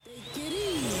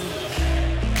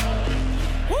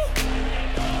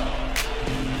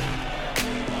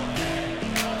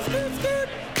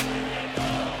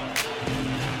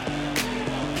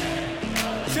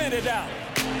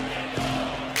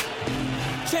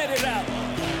get it out.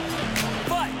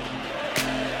 Fight.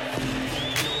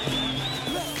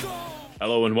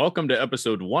 Hello and welcome to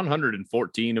episode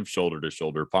 114 of Shoulder to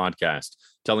Shoulder Podcast,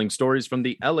 telling stories from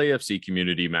the LAFC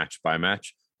community match by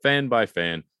match, fan by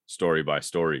fan, story by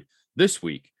story. This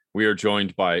week, we are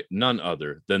joined by none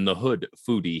other than the hood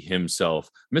foodie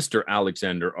himself. Mr.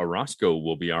 Alexander Orozco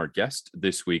will be our guest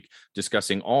this week,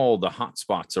 discussing all the hot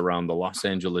spots around the Los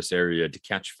Angeles area to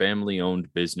catch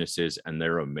family-owned businesses and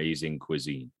their amazing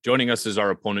cuisine. Joining us as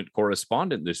our opponent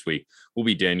correspondent this week will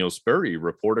be Daniel Spurry,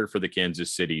 reporter for the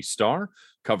Kansas City Star,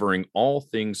 covering all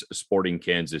things Sporting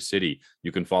Kansas City.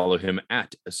 You can follow him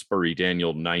at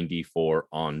SpurryDaniel94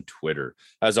 on Twitter.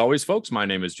 As always, folks, my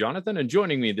name is Jonathan, and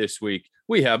joining me this week,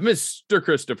 we have Mr.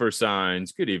 Christopher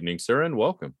Signs. Good evening, sir, and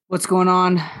welcome. What's going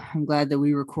on? I'm glad that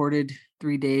we recorded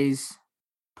 3 days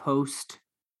post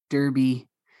Derby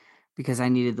because I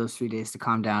needed those 3 days to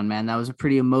calm down, man. That was a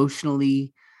pretty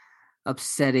emotionally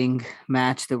upsetting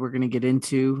match that we're going to get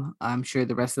into. I'm sure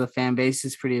the rest of the fan base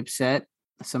is pretty upset.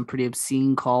 Some pretty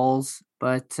obscene calls,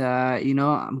 but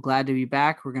I'm glad to be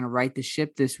back. We're going to right the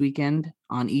ship this weekend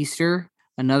on Easter.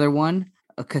 Another one,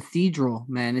 a cathedral,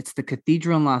 man. It's the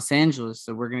cathedral in Los Angeles.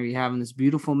 So we're going to be having this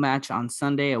beautiful match on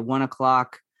Sunday at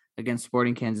 1:00 against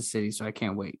Sporting Kansas City. So I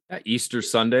can't wait. Easter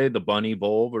Sunday, the Bunny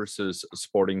Bowl versus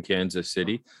Sporting Kansas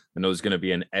City. I know there's going to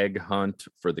be an egg hunt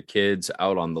for the kids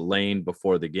out on the lane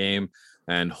before the game.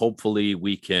 And hopefully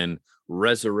we can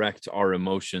resurrect our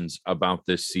emotions about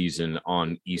this season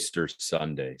on Easter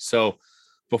Sunday. So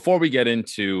before we get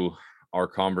into our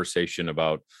conversation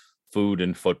about food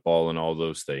and football and all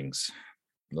those things,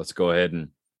 let's go ahead and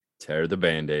tear the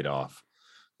Band-Aid off.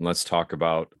 And let's talk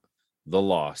about the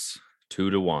loss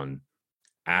 2-1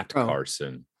 at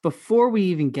Carson. Before we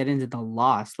even get into the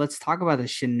loss, let's talk about the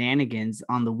shenanigans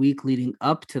on the week leading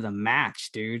up to the match,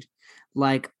 dude.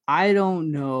 Like, I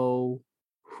don't know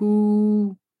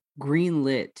who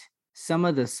greenlit some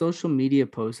of the social media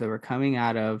posts that were coming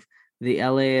out of the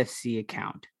LAFC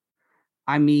account.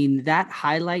 I mean, that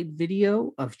highlight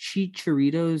video of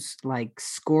Chicharito's like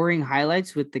scoring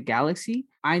highlights with the Galaxy.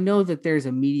 I know that there's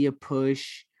a media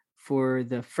push for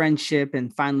the friendship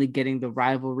and finally getting the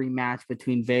rivalry match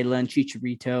between Vela and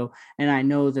Chicharito. And I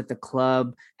know that the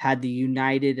club had the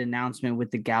united announcement with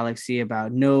the Galaxy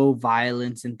about no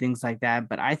violence and things like that.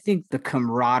 But I think the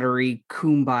camaraderie,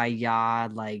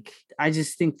 kumbaya, like, I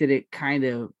just think that it kind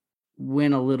of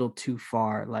went a little too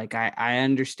far. Like, I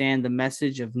understand the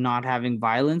message of not having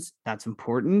violence. That's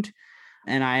important.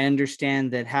 And I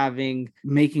understand that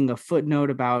making a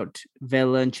footnote about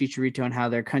Vela and Chicharito and how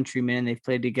they're countrymen and they've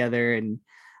played together. And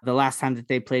the last time that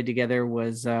they played together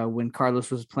was when Carlos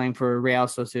was playing for Real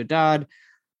Sociedad.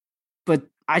 But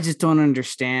I just don't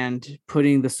understand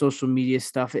putting the social media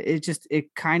stuff.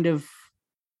 It kind of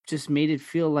just made it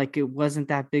feel like it wasn't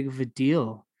that big of a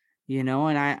deal, you know?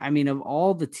 And I mean, of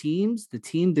all the teams, the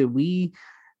team that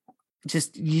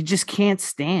you just can't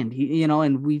stand,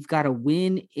 and we've got to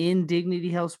win in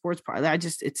Dignity Health Sports Park.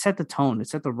 It set the tone. It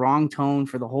set the wrong tone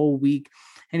for the whole week.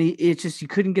 And you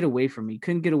couldn't get away from me. You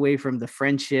couldn't get away from the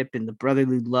friendship and the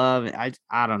brotherly love. And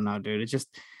I don't know, dude. It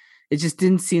just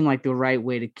didn't seem like the right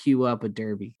way to queue up a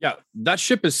derby. Yeah, that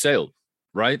ship has sailed,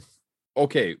 right?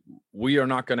 Okay, we are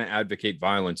not going to advocate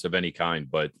violence of any kind,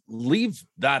 but leave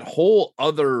that whole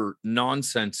other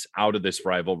nonsense out of this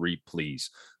rivalry,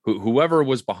 please. Whoever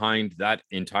was behind that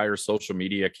entire social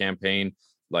media campaign,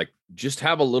 like, just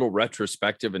have a little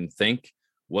retrospective and think,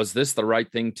 was this the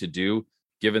right thing to do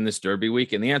given this Derby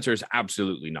week? And the answer is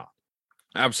absolutely not.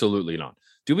 Absolutely not.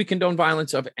 Do we condone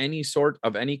violence of any sort,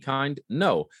 of any kind?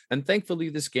 No. And thankfully,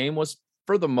 this game was,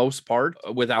 for the most part,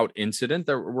 without incident.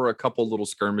 There were a couple little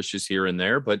skirmishes here and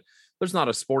there, but there's not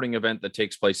a sporting event that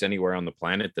takes place anywhere on the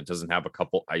planet that doesn't have a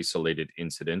couple isolated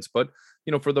incidents. But,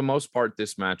 for the most part,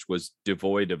 this match was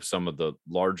devoid of some of the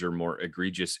larger, more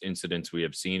egregious incidents we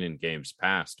have seen in games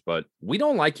past. But we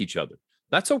don't like each other.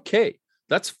 That's okay.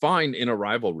 That's fine in a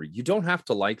rivalry. You don't have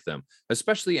to like them,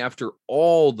 especially after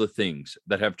all the things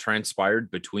that have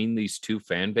transpired between these two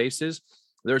fan bases.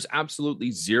 There's absolutely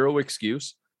zero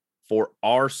excuse for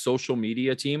our social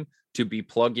media team to be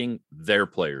plugging their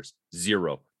players.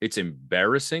 Zero. It's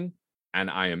embarrassing, and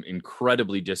I am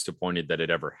incredibly disappointed that it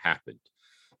ever happened.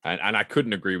 And I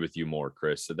couldn't agree with you more,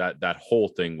 Chris. That whole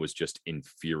thing was just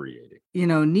infuriating.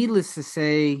 Needless to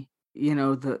say,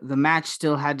 the match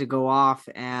still had to go off,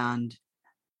 and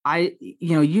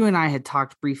you and I had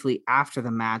talked briefly after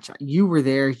the match. You were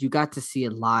there, you got to see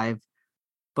it live,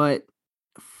 but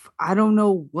I don't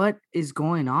know what is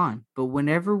going on. But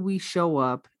whenever we show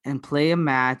up and play a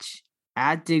match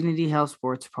at Dignity Health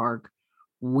Sports Park,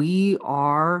 we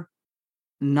are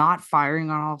not firing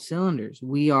on all cylinders.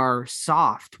 We are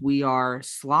soft. We are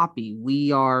sloppy.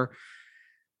 We are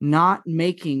not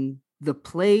making the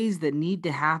plays that need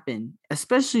to happen,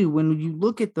 especially when you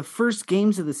look at the first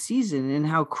games of the season and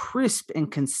how crisp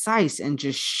and concise and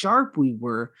just sharp we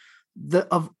were.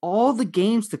 Of all the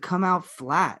games to come out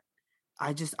flat,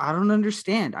 I don't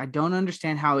understand. I don't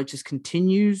understand how it just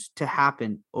continues to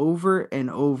happen over and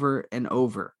over and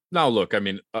over. Now, look, I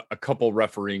mean, a couple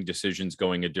refereeing decisions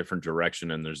going a different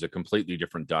direction, and there's a completely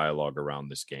different dialogue around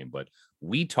this game. But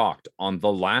we talked on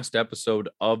the last episode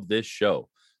of this show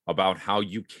about how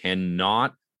you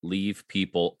cannot leave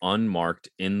people unmarked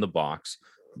in the box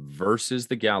versus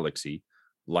the Galaxy,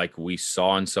 like we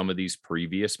saw in some of these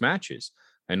previous matches.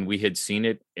 And we had seen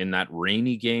it in that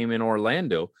rainy game in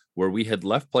Orlando where we had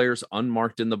left players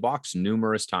unmarked in the box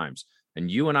numerous times.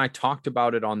 And you and I talked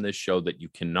about it on this show that you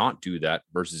cannot do that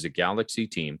versus a Galaxy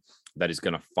team that is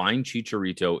going to find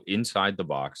Chicharito inside the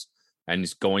box and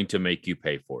is going to make you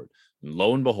pay for it. And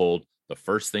lo and behold, the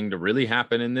first thing to really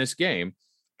happen in this game,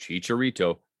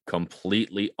 Chicharito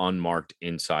completely unmarked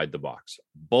inside the box.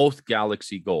 Both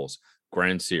Galaxy goals,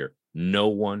 Grandsir, no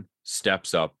one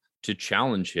steps up to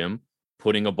challenge him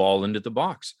putting a ball into the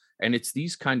box. And it's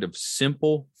these kind of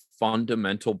simple,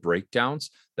 fundamental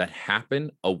breakdowns that happen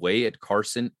away at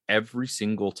Carson every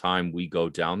single time we go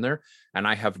down there. And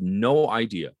I have no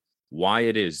idea why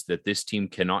it is that this team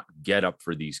cannot get up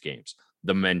for these games.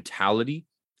 The mentality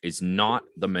is not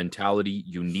the mentality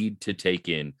you need to take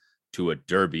in to a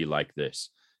derby like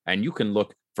this. And you can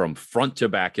look from front to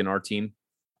back in our team.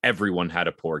 Everyone had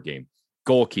a poor game.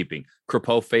 Goalkeeping.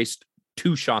 Crepeau faced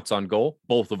 2 shots on goal.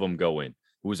 Both of them go in.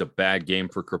 It was a bad game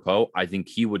for Crepeau. I think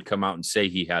he would come out and say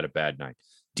he had a bad night.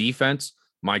 Defense,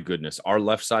 my goodness. Our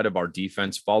left side of our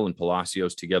defense, Fall and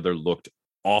Palacios together, looked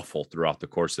awful throughout the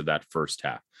course of that first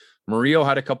half. Murillo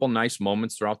had a couple nice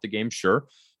moments throughout the game, sure.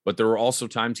 But there were also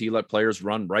times he let players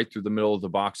run right through the middle of the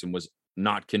box and was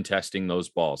not contesting those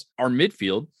balls. Our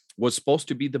midfield was supposed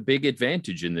to be the big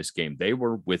advantage in this game. They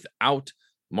were without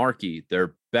Markey,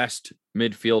 their best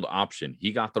midfield option.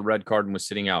 He got the red card and was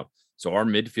sitting out. So our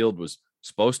midfield was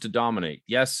supposed to dominate.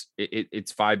 Yes,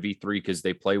 it's 5v3 because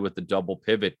they play with the double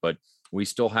pivot, but we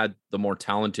still had the more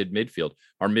talented midfield.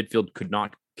 Our midfield could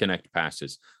not connect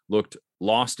passes, looked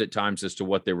lost at times as to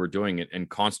what they were doing and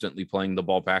constantly playing the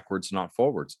ball backwards, not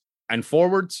forwards. And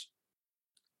forwards,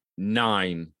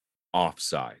 9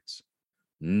 offsides.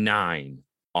 9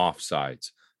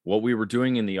 offsides. What we were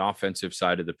doing in the offensive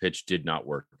side of the pitch did not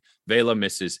work. Vela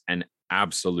misses an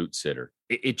absolute sitter.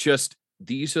 It just,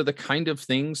 these are the kind of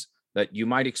things that you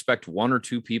might expect 1 or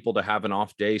 2 people to have an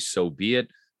off day, so be it.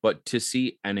 But to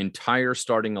see an entire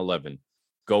starting 11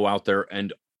 go out there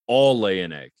and all lay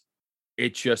an egg,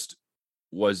 it just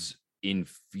was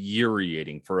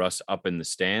infuriating for us up in the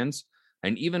stands.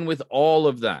 And even with all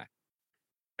of that,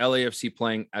 LAFC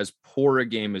playing as poor a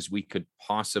game as we could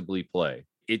possibly play,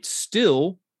 it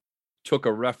still took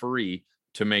a referee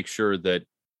to make sure that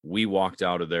we walked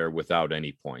out of there without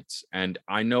any points. And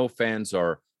I know fans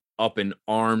are up in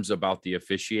arms about the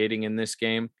officiating in this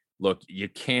game. Look, you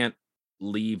can't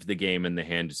leave the game in the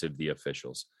hands of the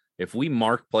officials. If we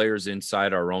mark players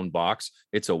inside our own box,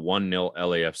 it's a 1-0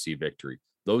 LAFC victory.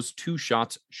 Those 2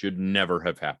 shots should never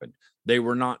have happened. They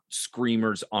were not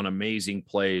screamers on amazing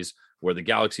plays where the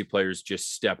Galaxy players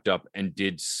just stepped up and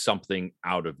did something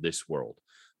out of this world.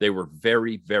 They were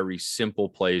very, very simple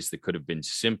plays that could have been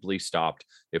simply stopped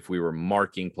if we were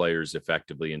marking players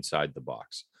effectively inside the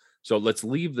box. So let's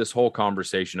leave this whole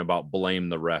conversation about blame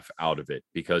the ref out of it,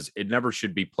 because it never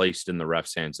should be placed in the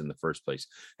ref's hands in the first place.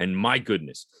 And my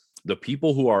goodness, the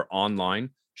people who are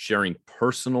online sharing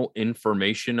personal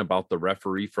information about the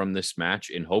referee from this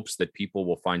match in hopes that people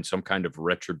will find some kind of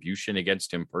retribution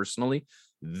against him personally,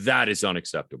 that is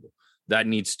unacceptable. That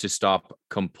needs to stop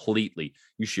completely.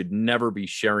 You should never be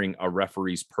sharing a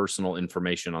referee's personal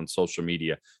information on social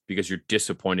media because you're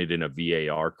disappointed in a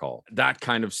VAR call. That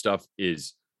kind of stuff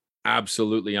is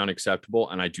absolutely unacceptable,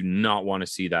 and I do not want to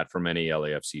see that from any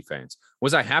LAFC fans.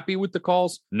 Was I happy with the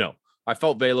calls? No. I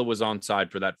felt Vela was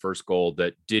onside for that first goal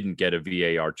that didn't get a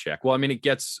VAR check. Well, I mean, it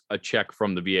gets a check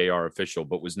from the VAR official,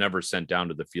 but was never sent down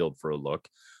to the field for a look.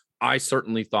 I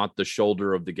certainly thought the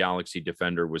shoulder of the Galaxy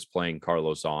defender was playing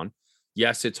Carlos on.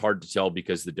 Yes, it's hard to tell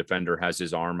because the defender has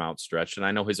his arm outstretched, and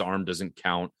I know his arm doesn't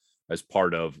count as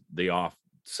part of the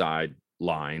offside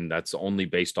line. That's only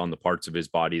based on the parts of his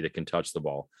body that can touch the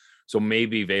ball. So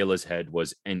maybe Vela's head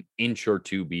was an inch or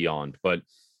 2 beyond, but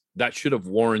that should have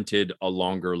warranted a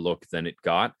longer look than it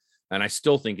got. And I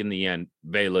still think in the end,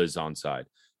 Vela is onside.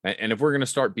 And if we're going to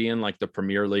start being like the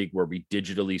Premier League where we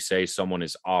digitally say someone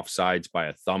is offsides by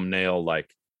a thumbnail,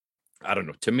 like I don't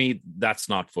know. To me, that's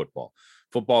not football.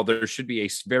 Football, there should be a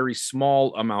very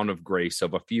small amount of grace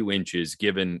of a few inches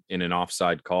given in an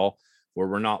offside call where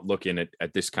we're not looking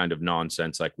at this kind of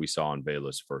nonsense like we saw on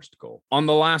Vela's first goal. On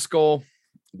the last goal,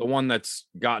 the one that's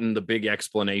gotten the big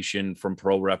explanation from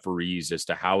pro referees as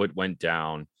to how it went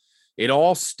down, it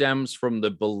all stems from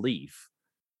the belief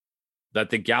that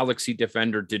the Galaxy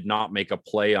defender did not make a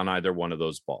play on either one of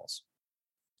those balls.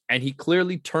 And he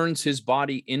clearly turns his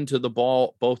body into the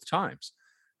ball both times.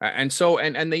 And so,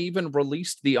 and they even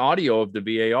released the audio of the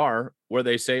VAR where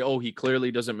they say, oh, he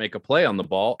clearly doesn't make a play on the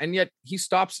ball. And yet he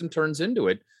stops and turns into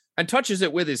it and touches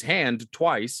it with his hand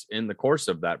twice in the course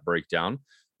of that breakdown,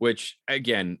 which,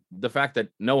 again, the fact that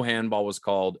no handball was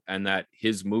called and that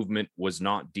his movement was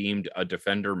not deemed a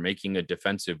defender making a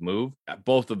defensive move,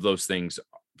 both of those things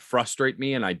frustrate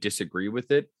me and I disagree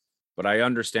with it. But I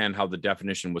understand how the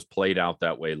definition was played out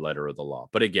that way, letter of the law.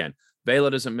 But again, Vela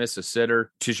doesn't miss a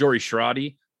sitter. Tijori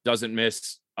Shradi doesn't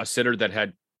miss a sitter that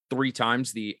had 3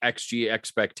 times the XG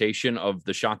expectation of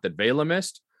the shot that Vela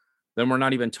missed. Then we're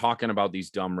not even talking about these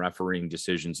dumb refereeing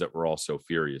decisions that we're all so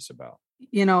furious about.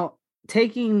 You know,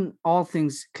 taking all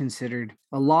things considered,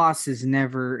 a loss is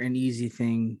never an easy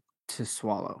thing to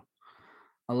swallow.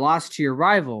 A loss to your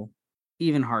rival,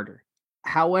 even harder.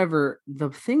 However, the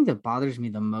thing that bothers me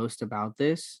the most about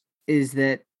this is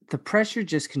that the pressure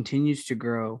just continues to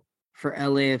grow for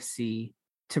LAFC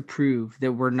to prove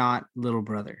that we're not little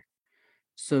brother.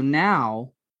 So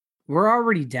now we're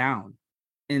already down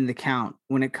in the count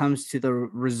when it comes to the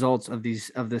results of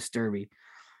this derby.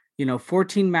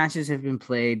 14 matches have been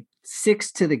played,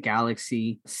 6 to the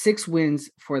Galaxy, 6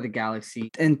 wins for the Galaxy,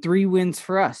 and 3 wins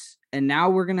for us. And now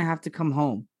we're going to have to come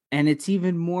home. And it's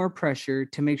even more pressure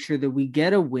to make sure that we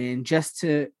get a win just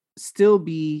to still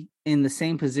be in the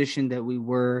same position that we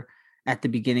were at the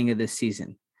beginning of this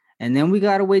season. And then we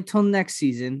got to wait till next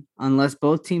season, unless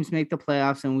both teams make the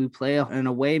playoffs and we play an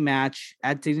away match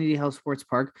at Dignity Health Sports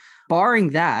Park.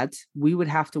 Barring that, we would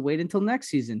have to wait until next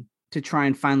season to try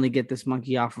and finally get this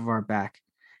monkey off of our back.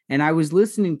 And I was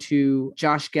listening to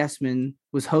Josh Gessman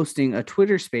was hosting a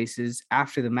Twitter Spaces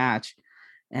after the match.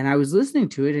 And I was listening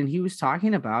to it and he was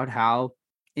talking about how,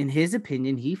 in his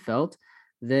opinion, he felt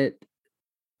that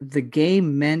the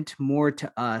game meant more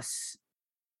to us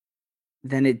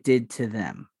than it did to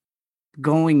them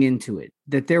going into it,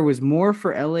 that there was more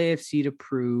for LAFC to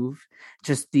prove,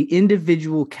 just the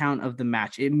individual count of the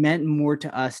match. It meant more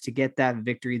to us to get that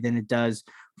victory than it does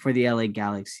for the LA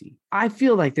Galaxy. I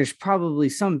feel like there's probably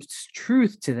some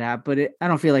truth to that, but I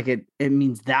don't feel like it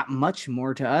means that much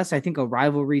more to us. I think a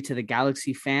rivalry to the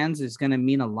Galaxy fans is going to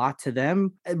mean a lot to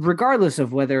them, regardless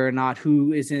of whether or not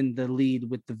who is in the lead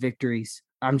with the victories.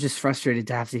 I'm just frustrated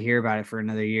to have to hear about it for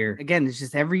another year. Again, it's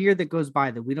just every year that goes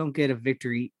by that we don't get a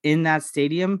victory in that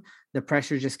stadium, the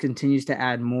pressure just continues to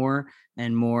add more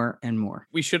and more and more.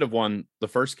 We should have won the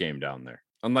first game down there.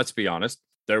 And let's be honest,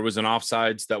 there was an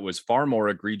offsides that was far more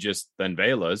egregious than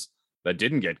Vela's that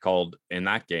didn't get called in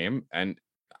that game. And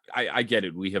I get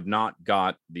it. We have not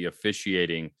got the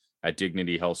officiating at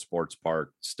Dignity Health Sports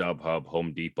Park, StubHub,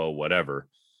 Home Depot, whatever,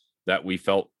 that we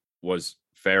felt was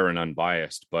fair and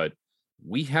unbiased. But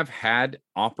we have had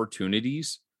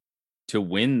opportunities to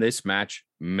win this match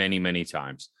many, many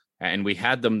times. And we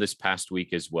had them this past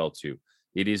week as well, too.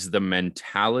 It is the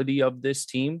mentality of this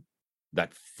team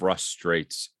that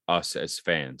frustrates us as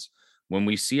fans. When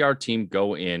we see our team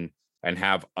go in and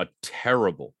have a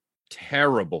terrible,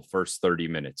 terrible first 30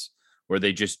 minutes where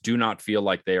they just do not feel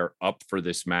like they are up for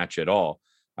this match at all,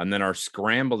 and then are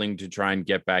scrambling to try and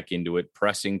get back into it,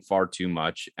 pressing far too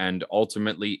much, and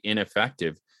ultimately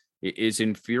ineffective, it is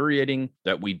infuriating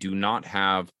that we do not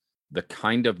have the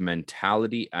kind of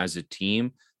mentality as a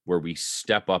team where we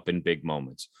step up in big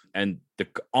moments. And the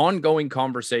ongoing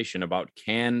conversation about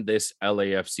can this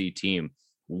LAFC team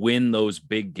win those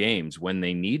big games when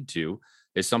they need to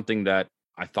is something that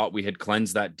I thought we had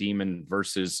cleansed that demon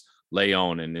versus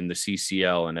Leon and in the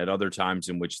CCL and at other times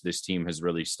in which this team has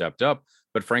really stepped up.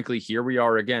 But frankly, here we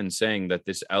are again saying that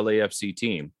this LAFC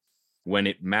team, when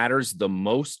it matters the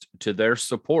most to their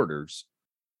supporters,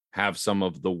 have some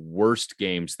of the worst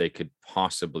games they could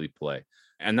possibly play.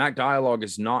 And that dialogue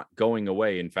is not going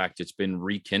away. In fact, it's been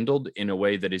rekindled in a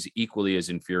way that is equally as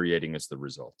infuriating as the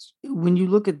results. When you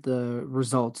look at the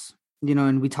results,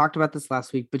 and we talked about this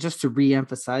last week, but just to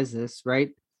reemphasize this,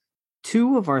 right?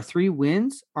 2 of our 3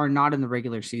 wins are not in the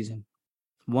regular season.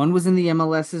 One was in the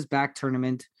MLS's back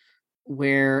tournament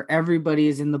where everybody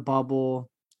is in the bubble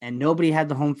and nobody had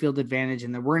the home field advantage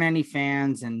and there weren't any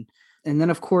fans. And then,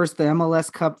 of course, the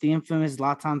MLS Cup, the infamous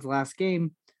Zlatan's last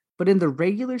game. But in the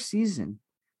regular season,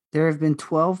 there have been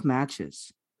 12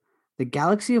 matches The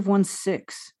Galaxy have won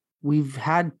 6. We've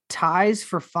had ties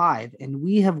for 5, and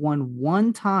we have won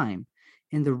 1 time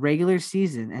in the regular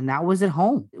season, and that was at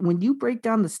home. When you break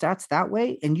down the stats that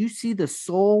way and you see the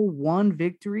sole one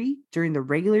victory during the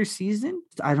regular season,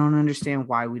 I don't understand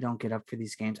why we don't get up for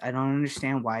these games. I don't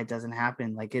understand why it doesn't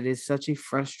happen. Like, it is such a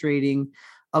frustrating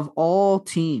of all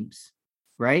teams,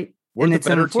 right? We're the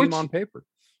better team on paper.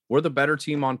 We're the better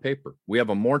team on paper. We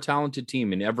have a more talented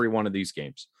team in every one of these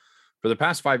games. For the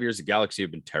past 5 years, the Galaxy have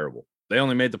been terrible. They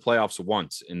only made the playoffs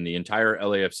once in the entire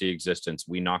LAFC existence.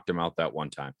 We knocked them out that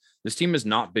one time. This team has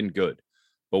not been good,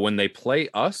 but when they play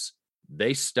us,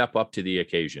 they step up to the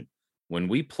occasion. When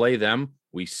we play them,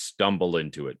 we stumble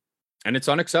into it, and it's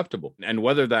unacceptable. And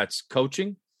whether that's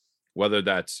coaching, whether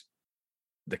that's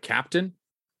the captain,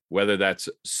 whether that's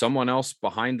someone else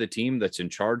behind the team that's in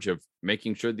charge of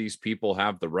making sure these people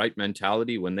have the right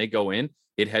mentality when they go in,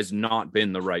 it has not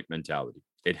been the right mentality.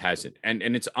 It hasn't. And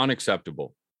it's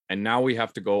unacceptable. And now we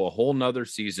have to go a whole nother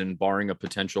season, barring a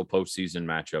potential postseason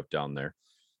matchup down there.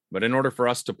 But in order for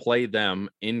us to play them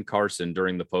in Carson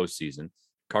during the postseason,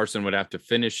 Carson would have to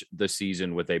finish the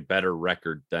season with a better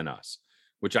record than us,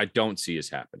 which I don't see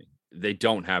is happening. They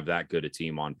don't have that good a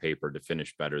team on paper to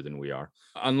finish better than we are.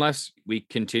 Unless we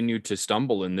continue to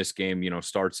stumble in this game,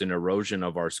 starts an erosion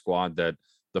of our squad that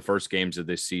the first games of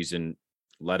this season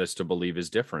led us to believe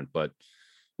is different. But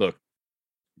look,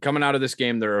 coming out of this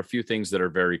game, there are a few things that are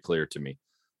very clear to me.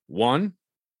 One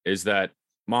is that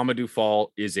Mamadou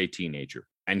Fall is a teenager,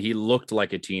 and he looked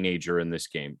like a teenager in this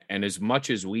game. And as much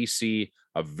as we see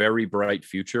a very bright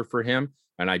future for him,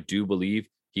 and I do believe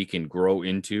he can grow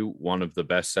into one of the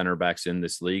best center backs in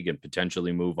this league and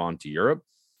potentially move on to Europe,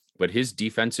 but his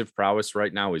defensive prowess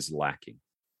right now is lacking.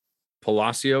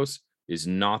 Palacios is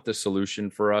not the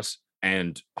solution for us,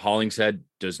 and Hollingshead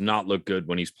does not look good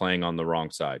when he's playing on the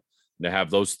wrong side. To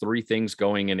have those 3 things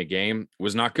going in a game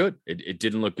was not good. It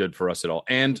didn't look good for us at all.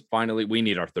 And finally, we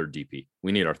need our third DP.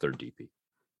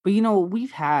 But,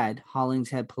 we've had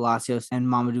Hollingshead, Palacios, and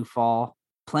Mamadou Fall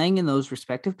playing in those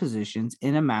respective positions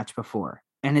in a match before,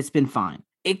 and it's been fine.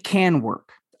 It can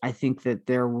work. I think that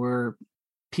there were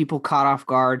people caught off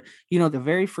guard. The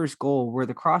very first goal where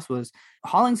the cross was,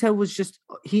 Hollingshead was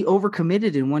he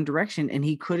overcommitted in one direction, and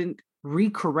he couldn't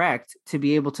recorrect to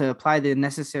be able to apply the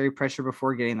necessary pressure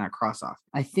before getting that cross off.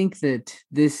 I think that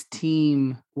this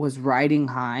team was riding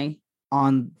high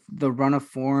on the run of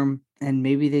form, and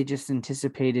maybe they just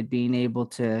anticipated being able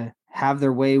to have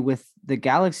their way with the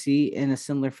Galaxy in a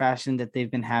similar fashion that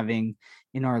they've been having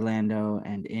in Orlando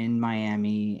and in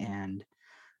Miami and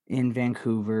in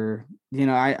Vancouver.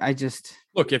 I just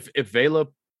look, if Vela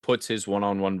puts his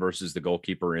one-on-one versus the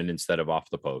goalkeeper in instead of off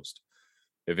the post,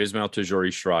 if Ismail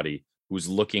Tajori-Shradi, who's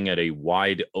looking at a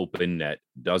wide open net,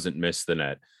 doesn't miss the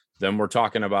net, then we're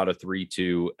talking about a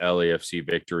 3-2 LAFC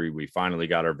victory. We finally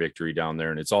got our victory down there,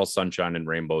 and it's all sunshine and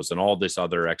rainbows and all this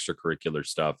other extracurricular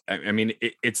stuff. I mean,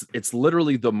 it's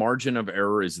literally the margin of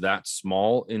error is that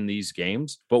small in these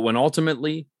games. But when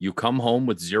ultimately you come home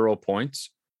with 0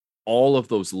 points, all of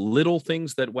those little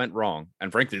things that went wrong,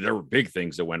 and frankly, there were big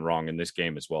things that went wrong in this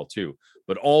game as well, too.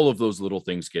 But all of those little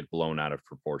things get blown out of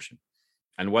proportion.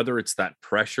 And whether it's that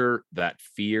pressure, that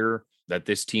fear that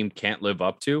this team can't live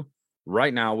up to,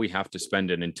 right now we have to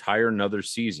spend an entire another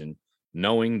season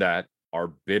knowing that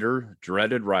our bitter,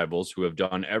 dreaded rivals who have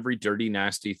done every dirty,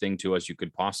 nasty thing to us you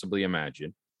could possibly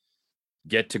imagine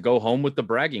get to go home with the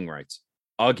bragging rights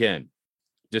again,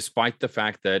 despite the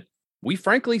fact that we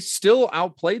frankly still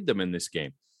outplayed them in this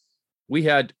game. We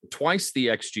had twice the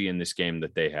XG in this game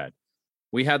that they had.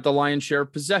 We had the lion's share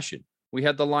of possession. We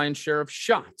had the lion's share of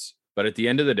shots. But at the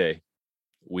end of the day,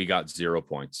 we got 0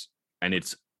 points, and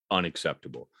it's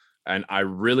unacceptable. And I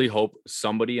really hope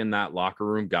somebody in that locker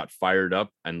room got fired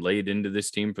up and laid into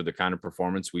this team for the kind of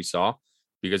performance we saw,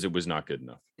 because it was not good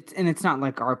enough. And it's not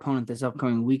like our opponent this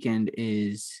upcoming weekend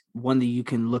is one that you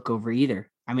can look over either.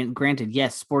 I mean, granted,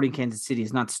 yes, Sporting Kansas City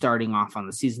is not starting off on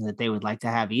the season that they would like to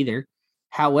have either.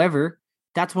 However,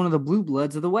 that's one of the blue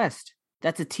bloods of the West.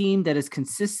 That's a team that is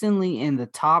consistently in the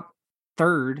top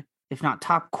third, if not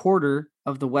top quarter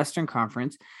of the Western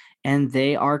Conference, and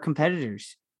they are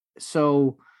competitors.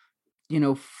 So,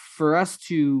 for us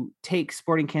to take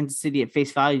Sporting Kansas City at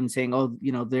face value and saying,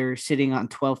 they're sitting on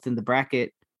 12th in the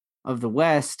bracket of the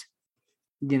West,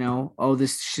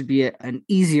 this should be an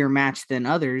easier match than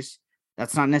others.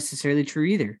 That's not necessarily true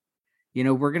either.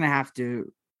 We're going to have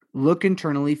to look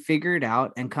internally, figure it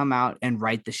out, and come out and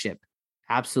right the ship.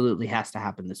 Absolutely has to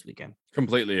happen this weekend.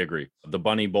 Completely agree. The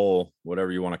Bunny Bowl,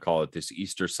 whatever you want to call it, this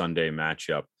Easter Sunday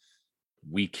matchup,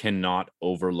 we cannot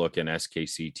overlook an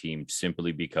SKC team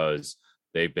simply because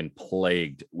they've been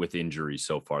plagued with injuries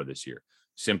so far this year,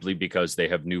 simply because they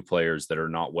have new players that are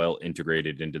not well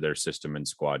integrated into their system and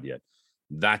squad yet.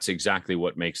 That's exactly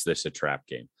what makes this a trap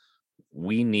game.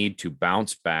 We need to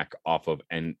bounce back off of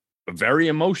a very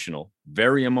emotional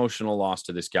loss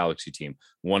to this Galaxy team,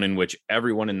 one in which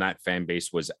everyone in that fan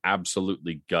base was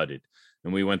absolutely gutted.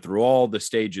 And we went through all the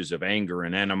stages of anger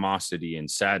and animosity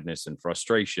and sadness and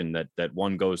frustration that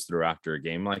one goes through after a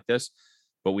game like this.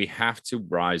 But we have to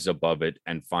rise above it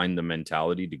and find the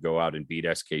mentality to go out and beat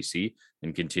SKC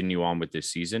and continue on with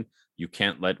this season. You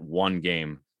can't let one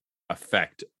game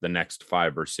affect the next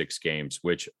 5 or 6 games,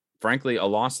 which frankly, a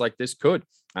loss like this could.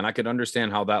 And I could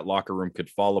understand how that locker room could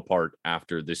fall apart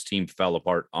after this team fell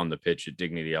apart on the pitch at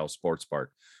Dignity Health Sports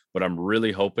Park. But I'm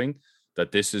really hoping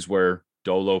that this is where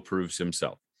Dolo proves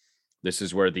himself. This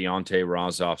is where the Ante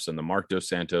Razovs and the Mark Dos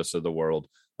Santos of the world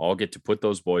all get to put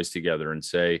those boys together and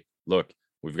say, look,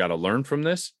 we've got to learn from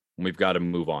this and we've got to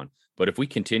move on. But if we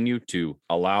continue to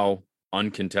allow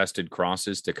uncontested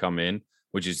crosses to come in,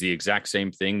 which is the exact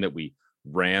same thing that we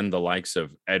ran the likes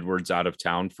of Edwards out of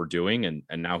town for doing, and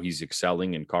now he's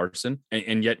excelling in Carson,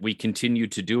 and yet we continue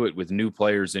to do it with new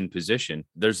players in position.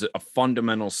 There's a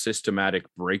fundamental systematic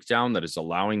breakdown that is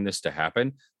allowing this to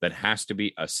happen that has to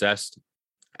be assessed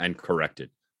and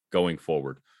corrected going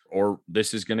forward, or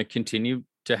this is going to continue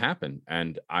to happen.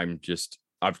 And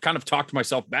I've kind of talked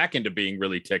myself back into being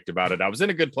really ticked about it. I was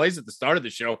in a good place at the start of the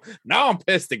show. Now I'm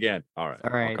pissed again. All right.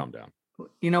 I'll calm down.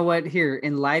 You know what? Here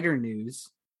in lighter news,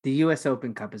 the U.S.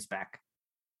 Open Cup is back,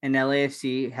 and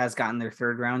LAFC has gotten their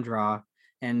 3rd round draw.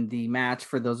 And the match,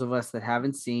 for those of us that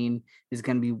haven't seen, is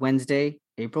going to be Wednesday,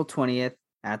 April 20th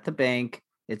at the Bank.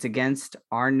 It's against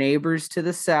our neighbors to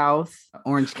the south,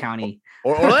 Orange County.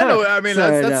 Orlando, I mean,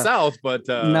 that's south, but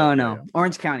no. Yeah.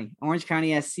 Orange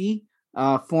County SC.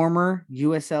 Former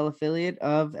USL affiliate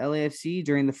of LAFC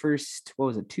during the first,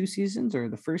 2 seasons, or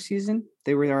the first season,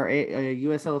 they were our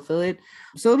USL affiliate.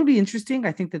 So it'll be interesting.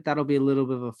 I think that'll be a little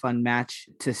bit of a fun match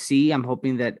to see. I'm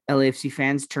hoping that LAFC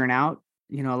fans turn out.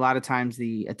 You know, a lot of times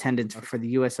the attendance for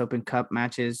the US Open Cup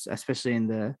matches, especially in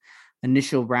the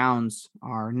initial rounds,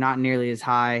 are not nearly as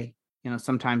high. You know,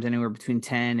 sometimes anywhere between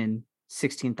 10 and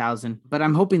 16,000, but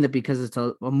I'm hoping that because it's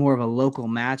a more of a local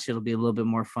match, it'll be a little bit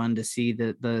more fun to see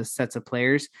the sets of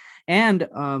players. And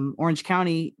Orange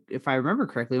County, if I remember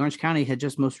correctly, Orange County had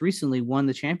just most recently won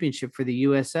the championship for the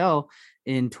USL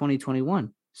in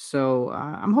 2021. So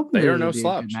I'm hoping they are no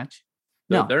slouch. Match.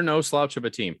 No, they're no slouch of a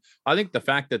team. I think the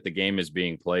fact that the game is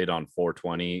being played on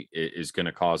 420 is going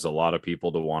to cause a lot of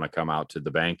people to want to come out to the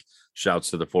Bank. Shouts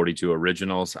to the 42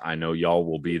 Originals. I know y'all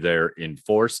will be there in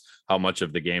force. How much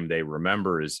of the game they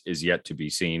remember is yet to be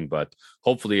seen, but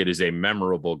hopefully it is a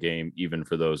memorable game, even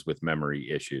for those with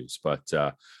memory issues. But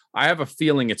I have a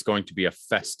feeling it's going to be a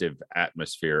festive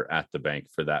atmosphere at the Bank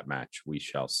for that match. We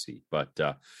shall see. But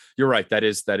you're right. That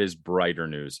is brighter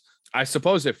news. I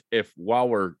suppose if while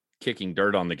we're kicking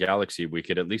dirt on the Galaxy, we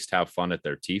could at least have fun at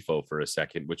their TIFO for a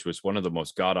second, which was one of the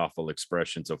most god-awful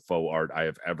expressions of faux art I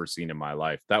have ever seen in my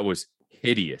life. That was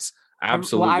hideous,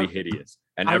 absolutely hideous.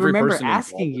 And every person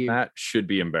asking you that should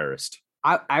be embarrassed.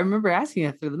 I remember asking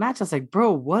after the match, I was like,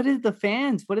 bro, what did the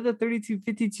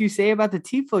 3252 say about the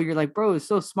TIFO? You're like, bro, it's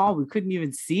so small, we couldn't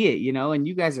even see it, you know, and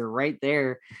you guys are right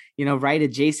there, you know, right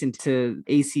adjacent to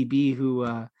ACB,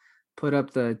 who put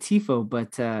up the TIFO.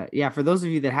 But yeah, for those of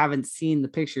you that haven't seen the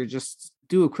picture, just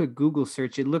do a quick Google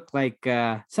search. It looked like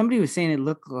somebody was saying it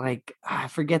looked like, I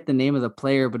forget the name of the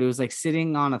player, but it was like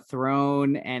sitting on a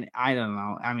throne. And I don't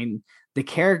know. I mean, the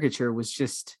caricature was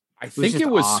just, I think it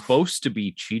was supposed to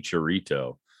be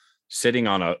Chicharito sitting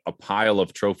on a pile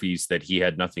of trophies that he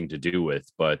had nothing to do with.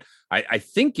 But I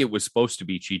think it was supposed to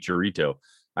be Chicharito.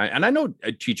 And I know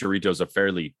Chicharito's a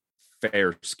fairly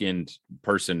fair-skinned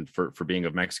person for being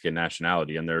of Mexican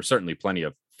nationality, and there are certainly plenty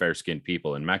of fair-skinned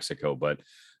people in Mexico, but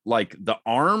like the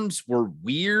arms were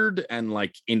weird and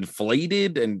like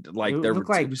inflated, and like they looked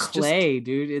like clay,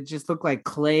 dude. It just looked like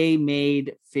clay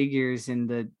made figures, and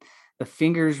the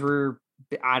fingers were,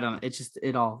 I don't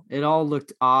know, it all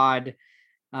looked odd.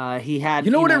 He had,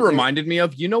 you know what it reminded me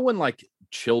of? You know when like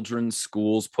children's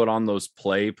schools put on those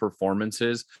play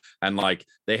performances and like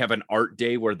they have an art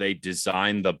day where they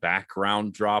design the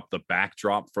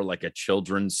backdrop for like a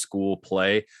children's school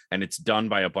play, and it's done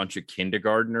by a bunch of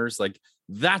kindergartners. Like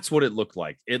that's what it looked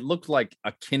like. It looked like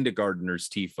a kindergartner's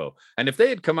TIFO. And if they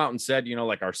had come out and said, you know,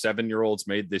 like our 7-year-olds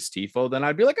made this TIFO, then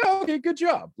I'd be like, oh, okay, good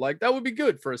job. Like that would be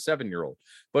good for a 7-year-old.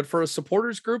 But for a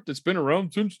supporters group that's been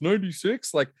around since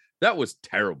 96, like that was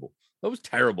terrible. That was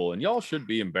terrible, and y'all should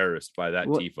be embarrassed by that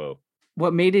TIFO.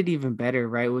 What made it even better,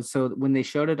 right, was so when they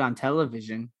showed it on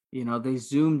television, you know, they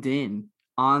zoomed in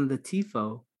on the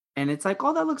tifo, and it's like,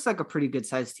 oh, that looks like a pretty good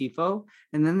sized tifo,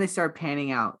 and then they start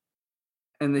panning out,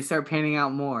 and they start panning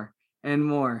out more and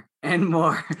more and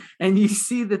more, and you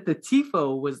see that the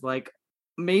tifo was like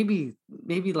maybe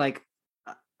like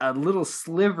a little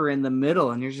sliver in the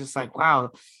middle, and you're just like,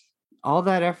 wow, all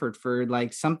that effort for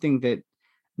like something that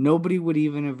nobody would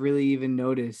even have really even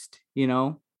noticed, you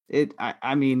know?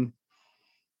 I mean,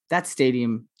 that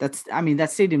stadium, that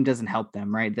stadium doesn't help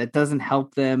them, right? That doesn't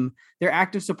help them. Their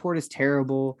active support is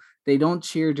terrible. They don't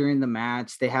cheer during the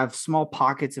match. They have small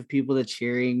pockets of people that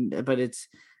cheering, but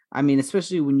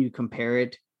especially when you compare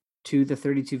it to the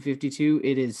 3252,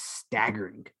 it is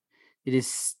staggering. It is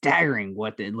staggering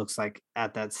what it looks like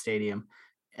at that stadium.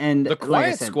 And the like I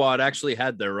Quiet said, Squad actually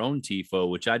had their own tifo,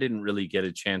 which I didn't really get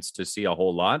a chance to see a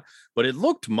whole lot, but it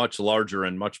looked much larger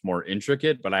and much more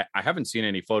intricate. But I haven't seen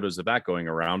any photos of that going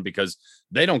around because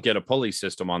they don't get a pulley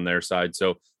system on their side.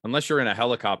 So unless you're in a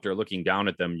helicopter looking down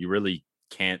at them, you really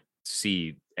can't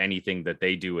see anything that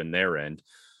they do in their end.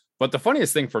 But the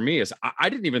funniest thing for me is I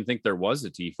didn't even think there was a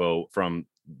tifo from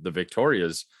the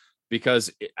Victorias,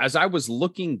 because as I was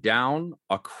looking down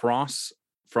across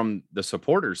from the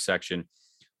supporters section,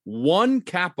 one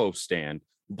capo stand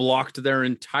blocked their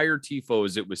entire tifo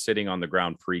as it was sitting on the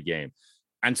ground pre-game.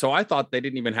 And so I thought they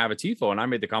didn't even have a tifo. And I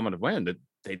made the comment of, man,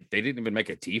 they didn't even make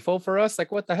a tifo for us.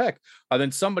 Like, what the heck? And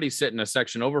then somebody sitting a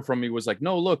section over from me was like,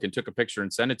 no, look, and took a picture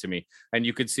and sent it to me. And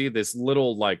you could see this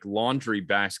little like laundry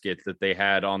basket that they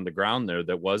had on the ground there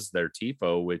that was their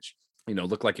tifo, which, you know,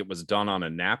 looked like it was done on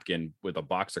a napkin with a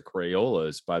box of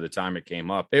Crayolas by the time it came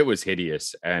up. It was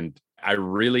hideous. And I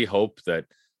really hope that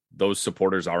those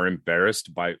supporters are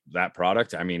embarrassed by that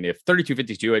product. I mean, if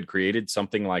 3252 had created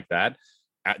something like that,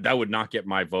 that would not get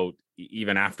my vote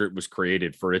even after it was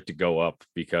created for it to go up,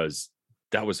 because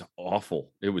that was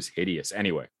awful. It was hideous.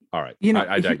 Anyway, all right. you know,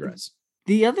 I digress.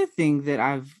 the other thing that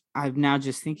I've now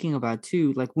just thinking about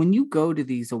too, like when you go to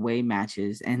these away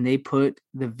matches and they put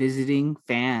the visiting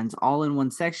fans all in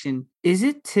one section, is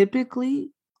it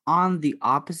typically on the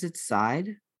opposite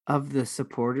side of the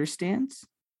supporter stands?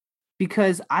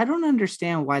 Because I don't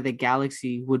understand why the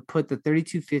Galaxy would put the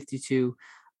 3252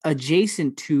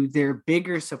 adjacent to their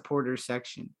bigger supporter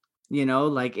section. You know,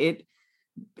 like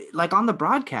on the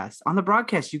broadcast,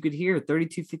 you could hear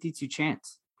 3252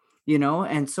 chants, you know,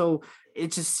 and so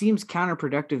it just seems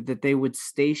counterproductive that they would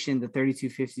station the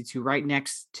 3252 right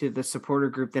next to the supporter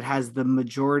group that has the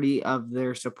majority of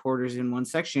their supporters in one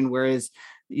section, whereas,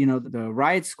 you know, the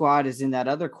Riot Squad is in that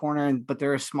other corner, but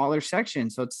they're a smaller section.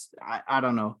 So it's, I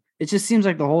don't know. It just seems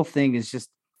like the whole thing is just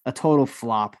a total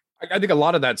flop. I think a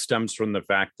lot of that stems from the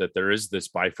fact that there is this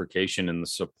bifurcation in the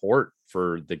support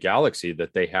for the Galaxy,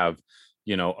 that they have,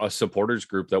 you know, a supporters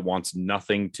group that wants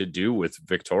nothing to do with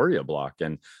Victoria Block.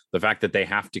 And the fact that they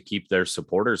have to keep their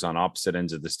supporters on opposite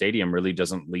ends of the stadium really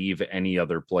doesn't leave any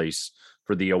other place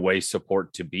for the away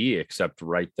support to be except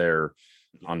right there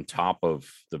on top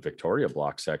of the Victoria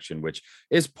Block section, which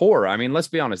is poor. I mean, let's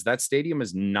be honest, that stadium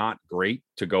is not great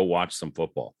to go watch some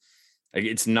football.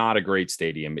 It's not a great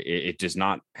stadium. It does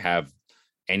not have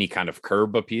any kind of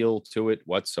curb appeal to it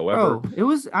whatsoever. Oh, it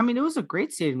was a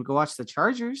great stadium to go watch the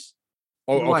Chargers.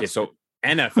 Oh, okay. So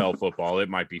NFL football, it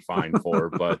might be fine for,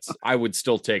 but I would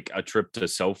still take a trip to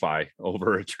SoFi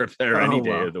over a trip there any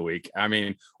day of the week. I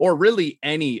mean, or really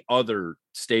any other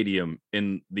stadium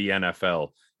in the NFL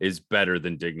is better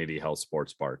than Dignity Health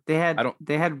Sports Park. They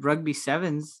had rugby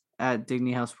sevens at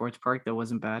Dignity Health Sports Park. That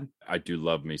wasn't bad. I do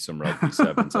love me some rugby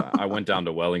sevens. I went down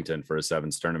to Wellington for a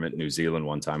sevens tournament in New Zealand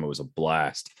one time. It was a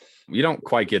blast. You don't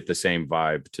quite get the same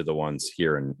vibe to the ones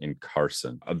here in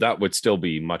Carson. That would still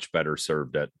be much better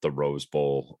served at the Rose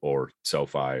Bowl or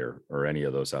SoFi or any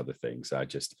of those other things.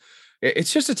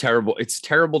 It's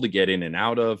terrible to get in and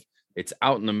out of. It's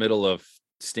out in the middle of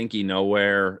stinky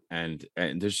nowhere, and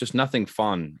there's just nothing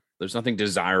fun. There's nothing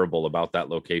desirable about that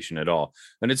location at all.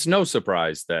 And it's no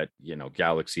surprise that, you know,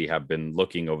 Galaxy have been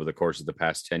looking over the course of the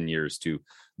past 10 years to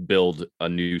build a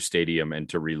new stadium and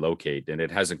to relocate. And it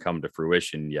hasn't come to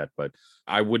fruition yet, but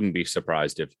I wouldn't be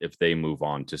surprised if they move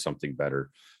on to something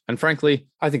better. And frankly,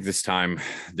 I think this time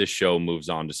this show moves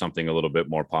on to something a little bit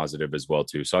more positive as well,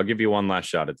 too. So I'll give you one last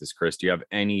shot at this, Chris. Do you have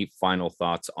any final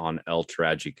thoughts on El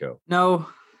Tragico?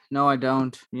 No, I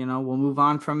don't. You know, we'll move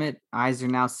on from it. Eyes are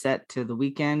now set to the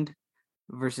weekend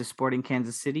versus Sporting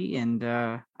Kansas City. And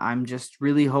I'm just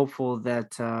really hopeful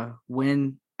that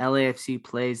when LAFC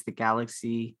plays the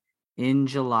Galaxy in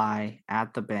July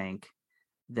at the Bank,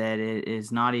 that it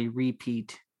is not a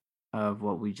repeat of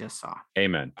what we just saw.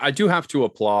 Amen. I do have to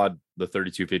applaud the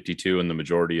 3252 and the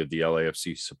majority of the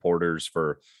LAFC supporters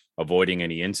for avoiding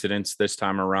any incidents this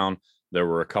time around. There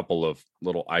were a couple of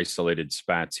little isolated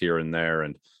spats here and there,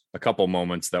 and a couple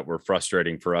moments that were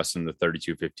frustrating for us in the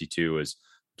 3252 as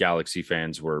Galaxy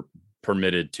fans were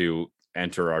permitted to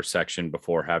enter our section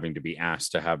before having to be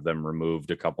asked to have them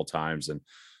removed a couple times. And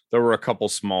there were a couple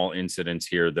small incidents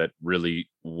here that really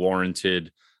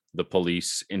warranted the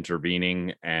police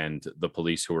intervening, and the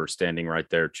police who were standing right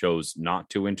there chose not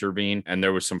to intervene. And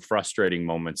there was some frustrating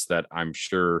moments that I'm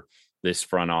sure this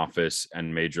front office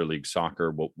and Major League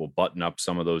Soccer will button up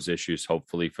some of those issues,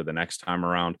 hopefully, for the next time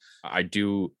around. I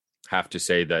do have to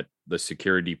say that the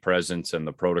security presence and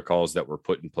the protocols that were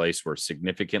put in place were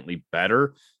significantly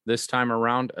better this time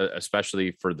around,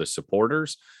 especially for the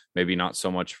supporters, maybe not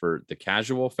so much for the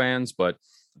casual fans, but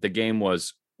the game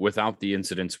was without the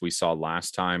incidents we saw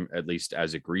last time, at least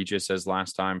as egregious as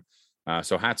last time.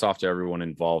 So hats off to everyone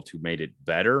involved who made it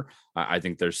better. I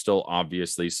think there's still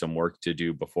obviously some work to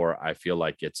do before I feel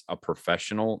like it's a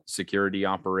professional security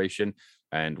operation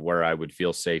and where I would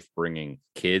feel safe bringing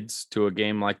kids to a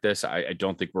game like this. I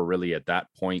don't think we're really at that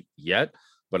point yet,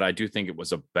 but I do think it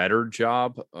was a better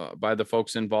job by the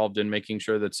folks involved in making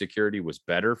sure that security was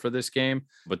better for this game.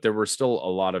 But there were still a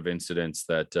lot of incidents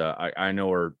that I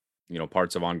know are,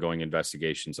 parts of ongoing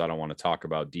investigations. I don't want to talk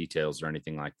about details or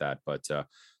anything like that, but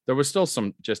there was still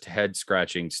some just head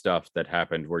scratching stuff that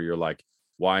happened where you're like,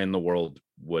 why in the world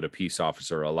would a peace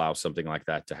officer allow something like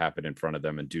that to happen in front of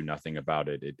them and do nothing about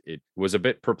it? It was a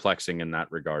bit perplexing in that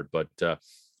regard, but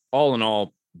all in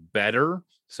all, better.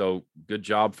 So good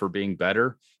job for being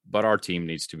better, but our team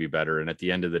needs to be better. And at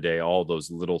the end of the day, all those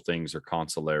little things are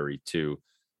consolatory to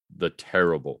the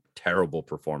terrible, terrible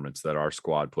performance that our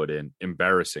squad put in.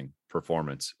 Embarrassing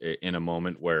performance in a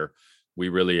moment where we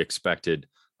really expected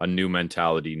a new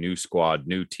mentality, new squad,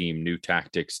 new team, new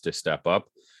tactics to step up.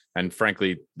 And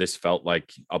frankly, this felt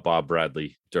like a Bob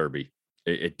Bradley derby.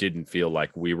 It didn't feel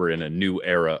like we were in a new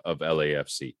era of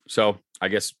LAFC. So I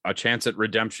guess a chance at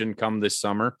redemption come this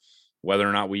summer. Whether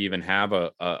or not we even have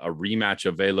a rematch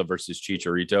of Vela versus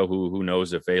Chicharito, who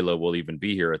knows if Vela will even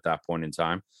be here at that point in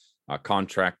time.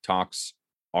 Contract talks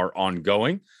are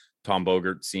ongoing. Tom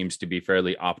Bogert seems to be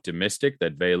fairly optimistic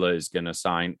that Vela is going to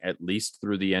sign at least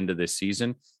through the end of this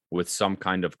season with some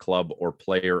kind of club or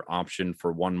player option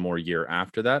for one more year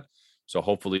after that. So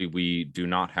hopefully we do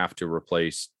not have to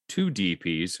replace two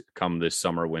DPs come this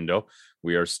summer window.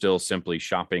 We are still simply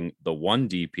shopping the one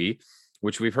DP,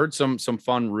 which we've heard some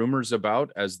fun rumors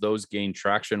about. As those gain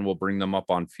traction, we'll bring them up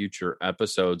on future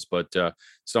episodes. But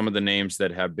some of the names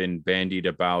that have been bandied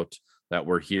about that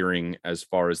we're hearing as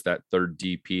far as that third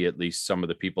DP, at least some of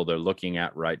the people they're looking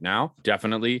at right now,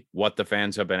 definitely what the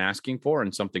fans have been asking for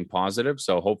and something positive.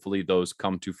 So hopefully those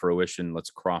come to fruition. Let's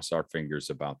cross our fingers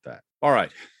about that. All right,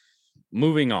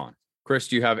 moving on. Chris,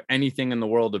 do you have anything in the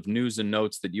world of news and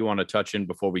notes that you want to touch in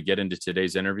before we get into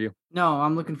today's interview? No,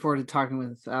 I'm looking forward to talking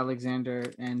with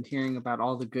Alexander and hearing about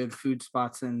all the good food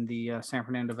spots in the San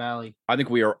Fernando Valley. I think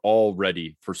we are all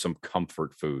ready for some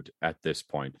comfort food at this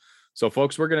point. So,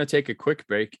 folks, we're going to take a quick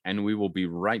break and we will be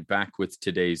right back with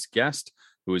today's guest,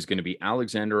 who is going to be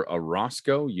Alexander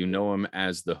Orozco. You know him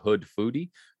as the Hood Foodie,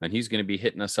 and he's going to be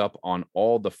hitting us up on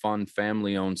all the fun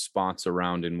family-owned spots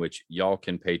around in which y'all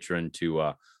can patron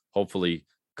to hopefully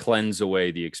cleanse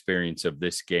away the experience of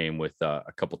this game with a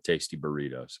couple tasty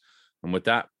burritos. And with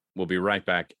that, we'll be right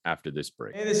back after this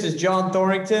break. Hey, this is John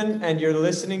Thorrington, and you're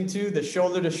listening to the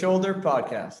Shoulder to Shoulder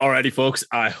podcast. Alrighty, folks,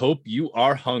 I hope you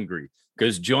are hungry,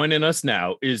 because joining us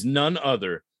now is none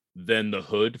other than the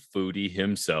Hood Foodie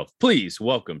himself. Please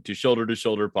welcome to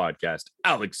Shoulder podcast,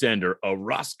 Alexander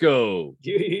Orozco.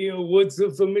 Yo, what's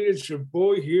up, familiar? It's your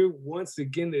boy here once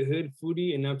again, the Hood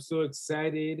Foodie, and I'm so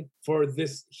excited for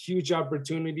this huge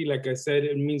opportunity. Like I said,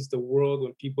 it means the world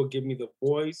when people give me the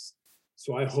voice.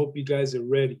 So I hope you guys are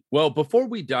ready. Well, before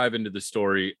we dive into the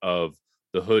story of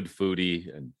the Hood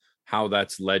Foodie and how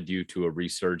that's led you to a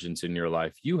resurgence in your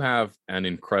life, you have an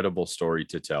incredible story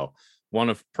to tell. One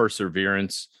of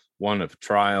perseverance, one of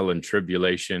trial and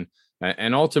tribulation,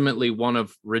 and ultimately one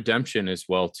of redemption as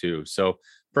well, too. So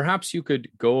perhaps you could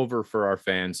go over for our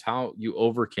fans how you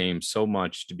overcame so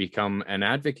much to become an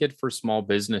advocate for small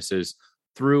businesses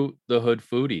through the Hood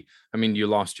Foodie. I mean, you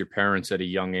lost your parents at a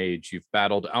young age. You've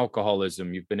battled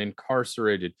alcoholism. You've been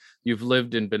incarcerated. You've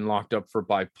lived and been locked up for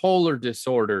bipolar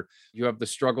disorder. You have the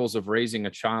struggles of raising a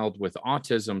child with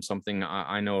autism, something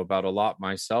I know about a lot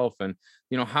myself. And,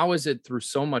 how is it through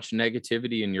so much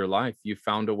negativity in your life, you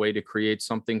found a way to create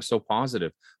something so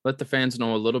positive? Let the fans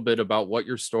know a little bit about what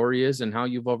your story is and how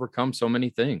you've overcome so many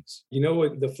things. You know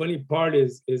what? The funny part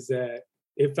is that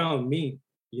it found me.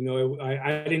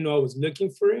 I didn't know I was looking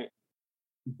for it,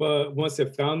 But once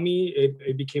it found me,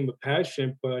 it became a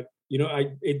passion. But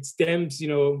it stems,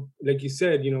 like you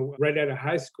said, right out of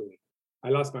high school. I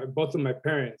lost both of my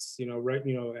parents, right,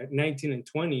 at 19 and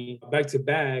 20, back to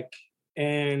back.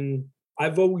 And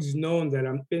I've always known that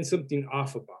I've been something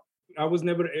off about. I was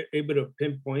never able to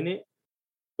pinpoint it,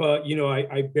 but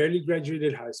I barely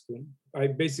graduated high school. I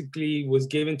basically was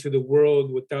given to the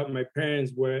world without my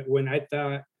parents. When I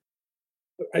thought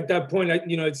at that point,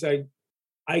 it's like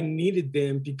I needed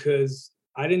them because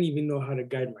I didn't even know how to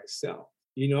guide myself.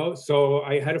 So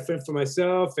I had a friend for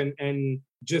myself, and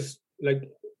just like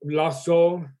lost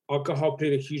soul, alcohol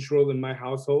played a huge role in my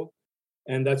household,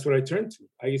 and that's what I turned to.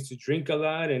 I used to drink a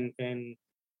lot and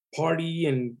party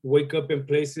and wake up in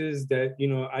places that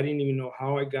I didn't even know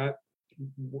how I got,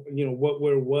 what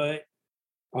were what,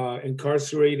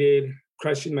 incarcerated,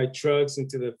 crashing my trucks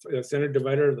into the center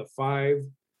divider of the 5.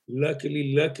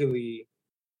 Luckily,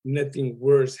 nothing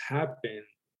worse happened.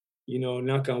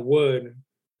 Knock on wood.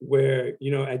 Where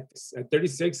at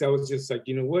 36, I was just like,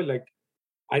 what, like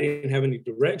I didn't have any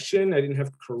direction. I didn't have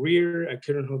a career. I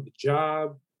couldn't hold the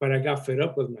job, but I got fed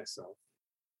up with myself.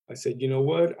 I said, you know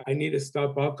what? I need to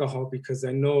stop alcohol because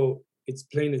I know it's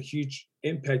playing a huge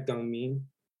impact on me.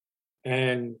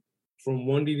 And from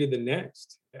one day to the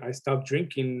next, I stopped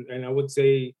drinking. And I would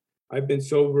say I've been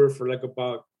sober for like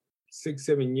about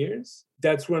 6-7 years.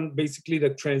 That's when basically the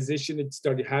transition it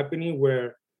started happening,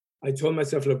 where I told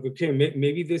myself, like, okay,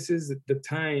 maybe this is the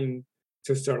time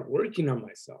to start working on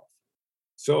myself.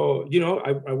 So,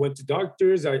 I went to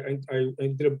doctors. I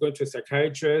ended up going to a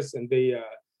psychiatrist, and they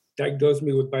diagnosed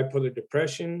me with bipolar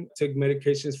depression. Took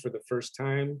medications for the first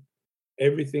time.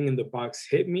 Everything in the box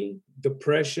hit me.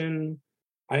 Depression.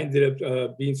 I ended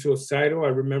up being suicidal. I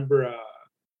remember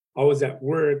I was at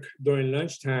work during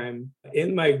lunchtime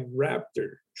in my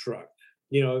Raptor truck,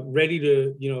 ready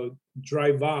to,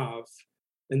 drive off.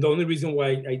 And the only reason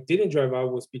why I didn't drive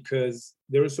out was because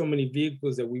there were so many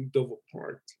vehicles that we double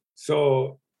parked.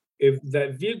 So if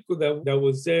that vehicle that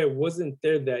was there wasn't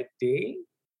there that day,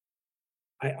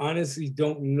 I honestly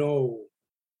don't know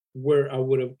where I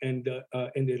would have ended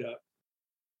up.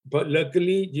 But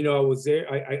luckily, I was there.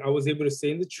 I was able to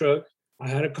stay in the truck. I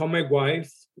had to call my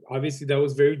wife. Obviously, that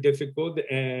was very difficult.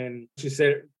 And she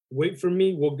said, wait for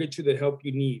me. We'll get you the help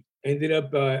you need. Ended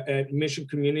up at Mission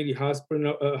Community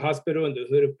Hospital in the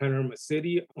hood of Panorama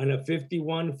City on a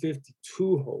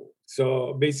 5152 hole.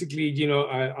 So basically,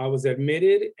 I was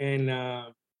admitted, and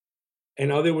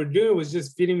all they were doing was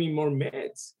just feeding me more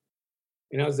meds.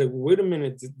 And I was like, wait a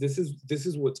minute, this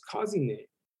is what's causing it.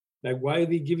 Like, why are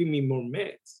they giving me more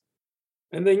meds?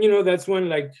 And then, that's when,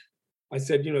 like, I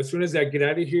said, as soon as I get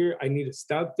out of here, I need to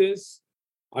stop this.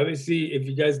 Obviously, if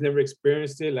you guys never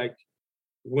experienced it, like,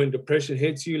 when depression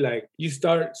hits you, like you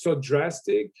start so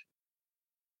drastic,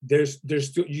 there's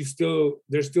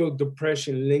still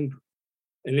depression lingering.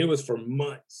 And it was for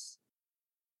months.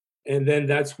 And then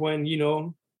that's when,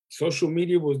 social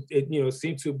media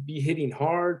seemed to be hitting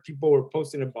hard. People were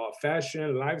posting about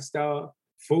fashion, lifestyle,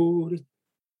 food.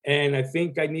 And I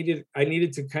think I needed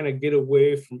to kind of get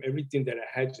away from everything that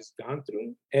I had just gone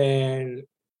through. And,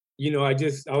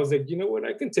 I was like, you know what,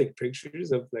 I can take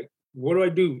pictures of, like, what do I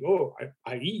do? Oh,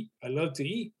 I eat. I love to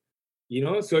eat,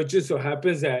 So it just so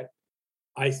happens that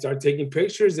I start taking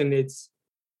pictures, and it's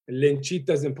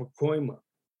Lenchitas in Pacoima,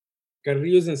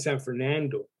 Carrillos in San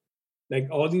Fernando, like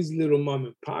all these little mom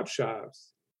and pop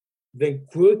shops. Then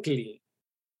quickly,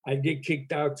 I get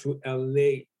kicked out to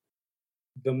LA,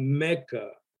 the mecca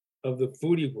of the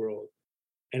foodie world,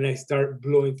 and I start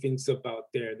blowing things up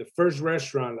out there. The first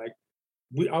restaurant, like,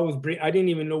 I didn't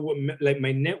even know what, like,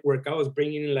 my network. I was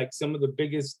bringing in like some of the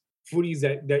biggest foodies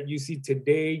that you see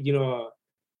today,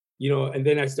 and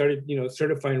then I started,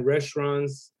 certifying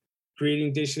restaurants,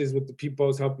 creating dishes with the people I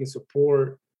was helping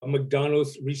support.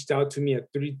 McDonald's reached out to me at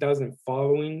 3,000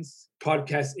 followings,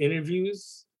 podcast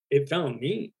interviews. It found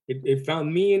me. It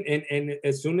found me, and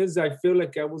as soon as I feel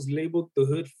like I was labeled the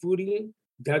hood foodie,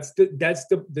 that's the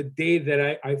day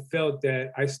that I felt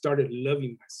that I started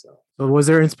loving myself. So was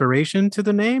there inspiration to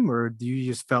the name, or do you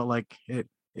just felt like it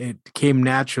came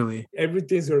naturally?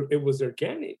 It was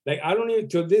organic. Like, I don't even,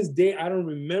 till this day, I don't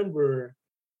remember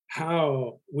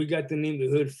how we got the name the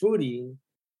hood foodie.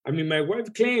 I mean, my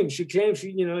wife claims she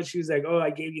was like, oh,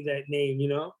 I gave you that name,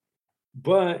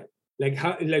 but like,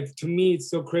 how, like, to me, it's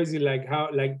so crazy, like how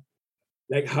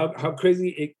crazy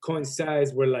it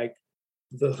coincides where, like,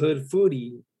 the hood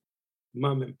foodie,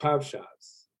 mom and pop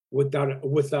shops, without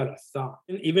a thought.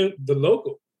 And even the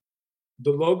logo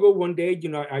one day,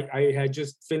 I had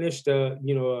just finished a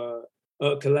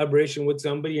collaboration with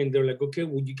somebody, and they're like, okay,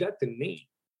 well, you got the name.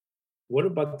 What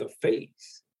about the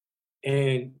face?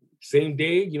 And same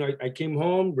day, I came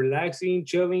home, relaxing,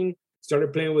 chilling,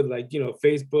 started playing with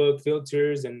Facebook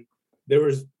filters, and there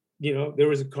was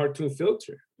a cartoon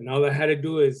filter, and all I had to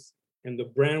do and the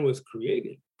brand was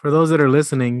created. For those that are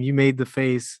listening, you made the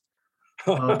face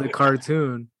of the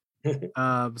cartoon.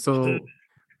 So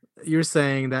you're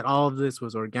saying that all of this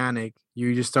was organic.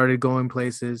 You just started going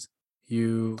places.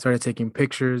 You started taking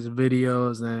pictures,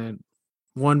 videos, and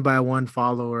one by one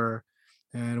follower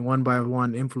and one by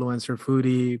one influencer,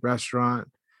 foodie, restaurant,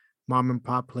 mom and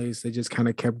pop place. They just kind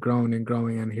of kept growing and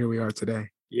growing, and here we are today.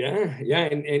 Yeah,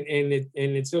 and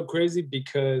it's so crazy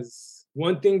because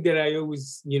one thing that I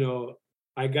always,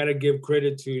 I gotta give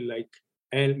credit to,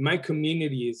 and my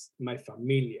community is my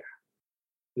familia.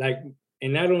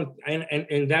 And I don't,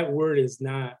 and that word is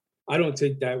not, I don't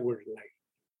take that word light.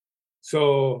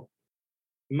 So,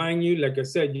 mind you, like I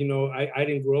said, I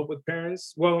didn't grow up with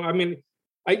parents. Well, I mean,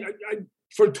 I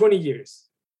for 20 years,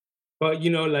 but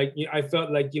I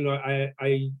felt like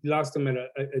I lost them at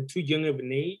a too young of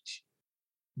an age.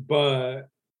 But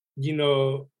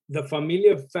the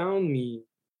familia found me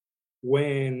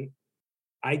when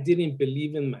I didn't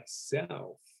believe in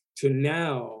myself. To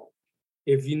now,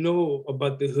 if you know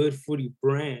about the Hood Foodie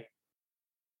brand,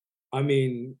 I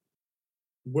mean,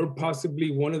 we're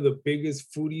possibly one of the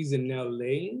biggest foodies in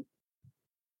LA,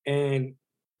 and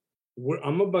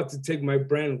I'm about to take my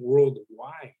brand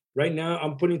worldwide. Right now,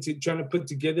 I'm trying to put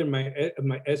together my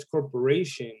S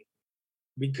corporation,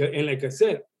 because, and like I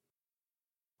said,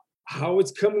 how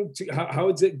it's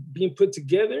being put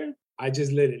together, I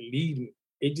just let it lead me.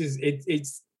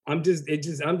 I'm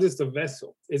just a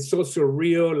vessel. It's so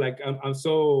surreal. Like I'm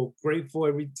so grateful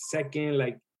every second.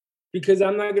 Because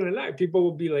I'm not gonna lie, people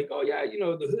will be like, "Oh yeah,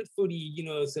 the Hood Foodie,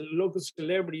 it's a local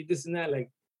celebrity, this and that." Like,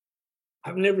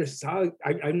 I've never seen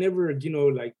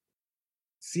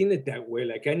it that way.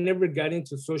 Like, I never got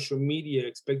into social media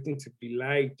expecting to be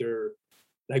liked, or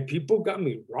people got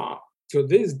me wrong. To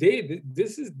this day,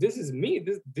 this is me.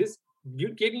 This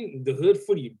you're getting the Hood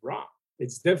Foodie wrong.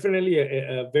 It's definitely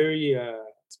a very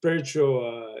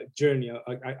spiritual journey.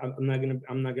 I'm not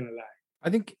gonna lie. I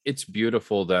think it's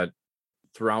beautiful that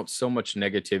throughout so much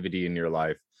negativity in your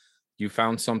life, you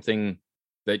found something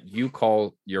that you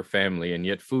call your family, and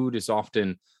yet food is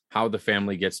often how the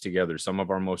family gets together. Some of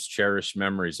our most cherished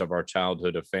memories of our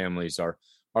childhood of families are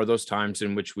those times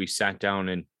in which we sat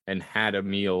down and had a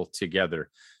meal together.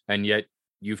 And yet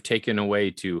you've taken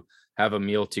away to have a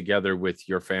meal together with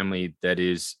your family that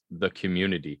is the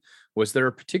community. Was there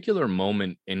a particular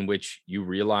moment in which you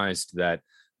realized that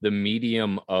the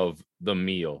medium of the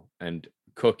meal and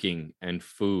cooking and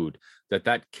food,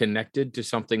 that connected to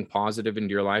something positive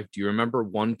into your life? Do you remember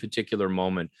one particular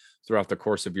moment throughout the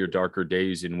course of your darker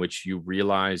days in which you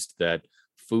realized that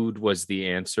food was the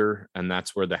answer and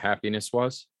that's where the happiness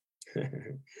was?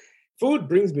 Food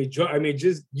brings me joy. I mean,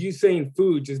 just you saying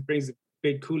food just brings a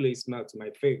big Kool-Aid smell to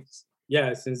my face.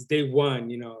 Yeah, since day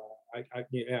one, I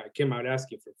came out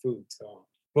asking for food. So,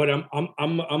 but I'm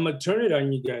gonna turn it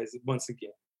on you guys once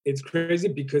again. It's crazy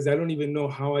because I don't even know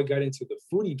how I got into the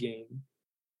foodie game.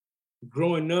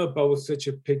 Growing up, I was such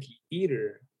a picky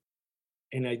eater,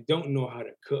 and I don't know how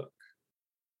to cook.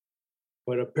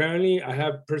 But apparently, I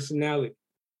have personality,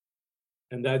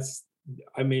 and that's,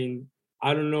 I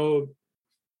don't know.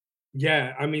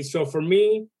 Yeah, so for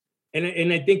me,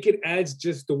 and I think it adds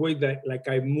just the way that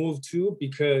I moved to,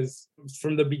 because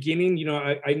from the beginning,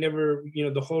 I never,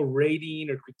 the whole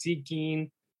rating or critiquing.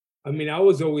 I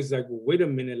was always like, well, wait a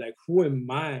minute, who am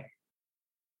I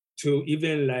to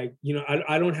even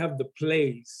I don't have the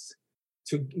place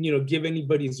to, give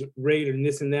anybody's rate or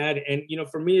this and that. And,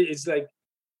 for me, it's like,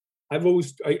 I've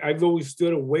always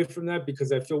stood away from that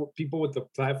because I feel people with the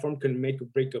platform can make or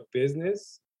break a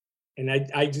business. And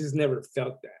I just never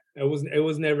felt that. It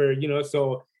was never,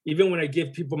 so even when I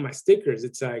give people my stickers,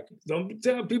 it's like, don't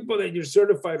tell people that you're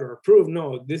certified or approved.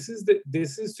 No, this is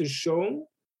to show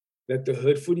that the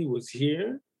Hood Foodie was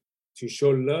here to show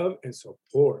love and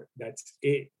support. That's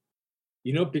it.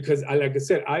 Because like I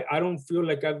said, I don't feel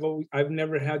like I've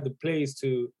never had the place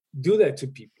to do that to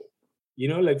people.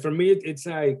 For me, it's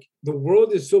like the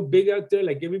world is so big out there.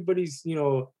 Like everybody's,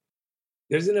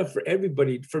 there's enough for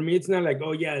everybody. For me, it's not like,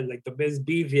 oh yeah, like the best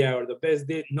birria or the best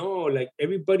dip. No, like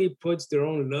everybody puts their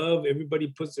own love. Everybody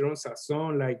puts their own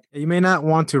sazon. Like, you may not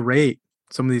want to rate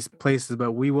some of these places,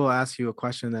 but we will ask you a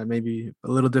question that may be a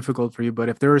little difficult for you. But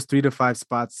if there was 3 to 5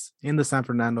 spots in the San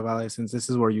Fernando Valley, since this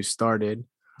is where you started,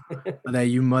 that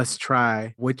you must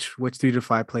try, which 3 to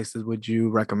 5 places would you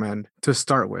recommend to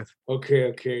start with?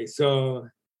 Okay. So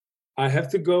I have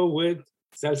to go with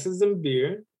Salsas and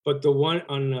Beer, but the one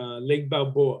on Lake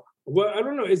Balboa. Well, I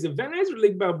don't know. Is it Van Nuys or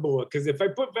Lake Balboa? Because if I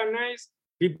put Van Nuys,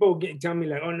 people tell me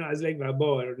like, oh no, it's Lake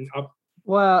Balboa.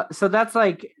 Well, so that's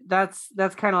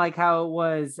kind of like how it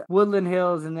was Woodland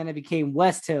Hills, and then it became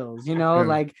West Hills. You know, Yeah.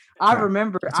 like I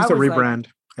remember, It's just a rebrand.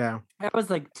 Yeah. It was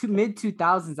like mid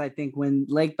 2000s, I think, when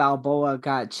Lake Balboa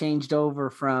got changed over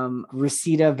from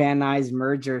Reseda Van Nuys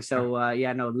merger. So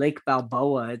Lake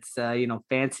Balboa, it's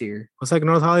fancier. It's like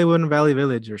North Hollywood and Valley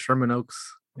Village or Sherman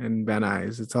Oaks and Van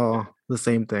Nuys. It's all the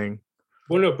same thing.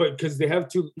 Well, no, but because they have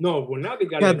two. No, well now they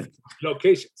got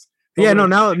locations. But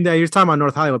now you're talking about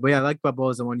North Hollywood, but yeah, Lake Balboa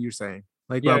is the one you're saying.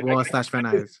 Lake Balboa / Van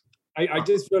Nuys. I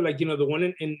just feel like the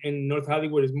one in North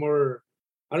Hollywood is more.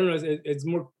 I don't know. It's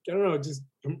more. I don't know. Just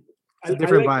it's a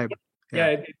different vibe.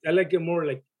 I like it more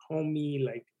like homey.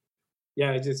 Like,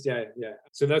 yeah.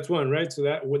 So that's one, right?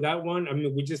 So with that one, I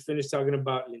mean, we just finished talking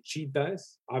about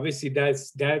Lenchitas. Obviously,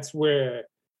 that's where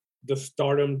the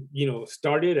stardom,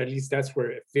 started. At least that's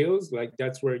where it feels like.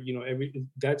 That's where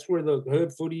that's where the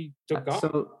hood foodie took off.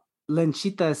 So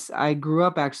Lenchitas, I grew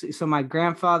up actually. So my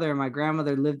grandfather and my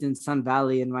grandmother lived in Sun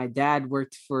Valley, and my dad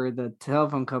worked for the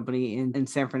telephone company in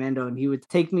San Fernando, and he would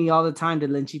take me all the time to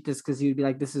Lenchitas because he would be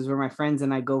like, "This is where my friends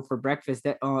and I go for breakfast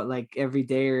like every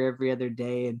day or every other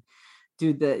day." And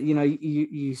dude,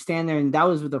 you stand there, and that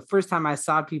was the first time I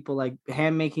saw people like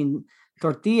hand making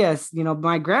tortillas.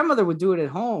 My grandmother would do it at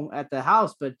home at the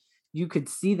house, but you could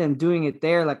see them doing it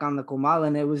there, like on the comal,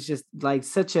 and it was just like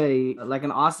such an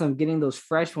awesome getting those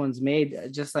fresh ones made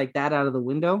just like that out of the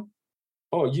window.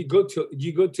 Oh, you go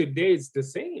today, it's the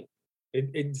same.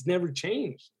 It's never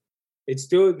changed. It's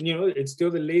still, it's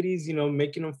still the ladies,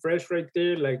 making them fresh right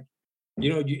there. Like,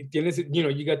 you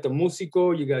got the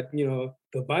músico, you got,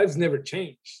 the vibes never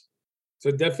changed.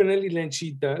 So definitely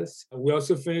Lenchitas. We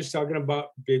also finished talking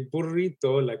about Big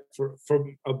Burrito. Like for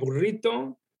a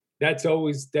burrito, that's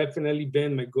always definitely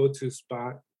been my go-to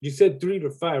spot. You said 3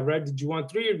 to 5, right? Did you want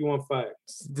 3 or do you want 5?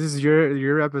 This is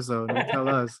your episode. Tell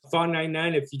us. Fall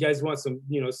 99 if you guys want some,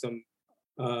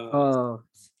 oh,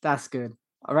 that's good.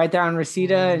 Right there on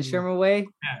Reseda and Sherman Way.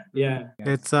 Yeah.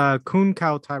 It's Kun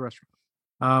Kao Thai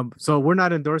restaurant. So we're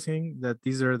not endorsing that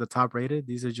these are the top rated.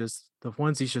 These are just the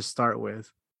ones you should start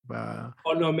with.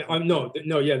 Oh no,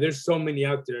 yeah. There's so many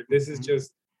out there. This is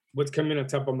just what's coming on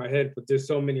top of my head, but there's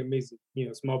so many amazing,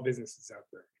 small businesses out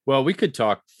there. Well, we could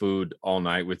talk food all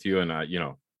night with you.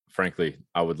 And, frankly,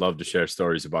 I would love to share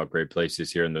stories about great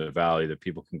places here in the Valley that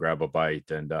people can grab a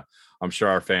bite. And I'm sure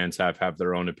our fans have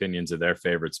their own opinions of their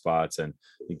favorite spots. And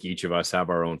I think each of us have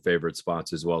our own favorite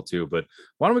spots as well, too. But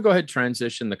why don't we go ahead and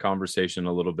transition the conversation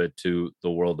a little bit to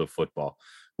the world of football?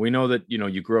 We know that,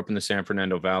 you grew up in the San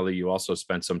Fernando Valley. You also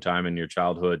spent some time in your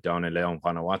childhood down in Leon,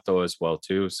 Guanajuato as well,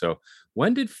 too. So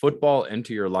when did football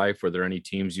enter your life? Were there any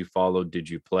teams you followed? Did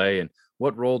you play? And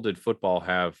what role did football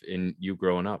have in you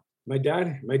growing up? My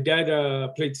dad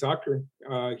played soccer.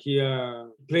 He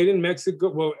played in Mexico,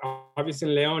 well, obviously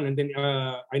in Leon. And then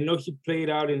I know he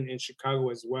played out in Chicago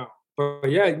as well.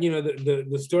 But yeah,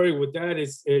 the story with that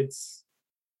is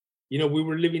we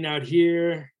were living out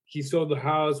here. He sold the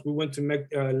house. We went to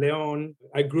Leon.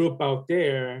 I grew up out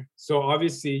there. So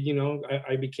obviously,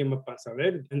 I became a Panza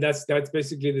Verde. And that's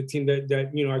basically the team that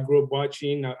I grew up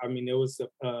watching. I mean, it was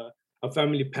a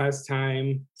family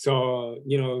pastime. So,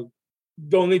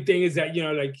 the only thing is that,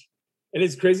 and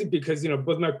it's crazy because,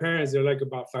 both my parents, they're like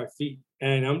about 5 feet.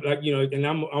 And I'm like, and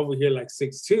I'm over here like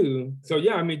 6'2". So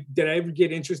yeah, I mean, did I ever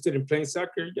get interested in playing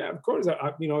soccer? Yeah, of course.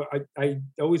 I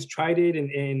always tried it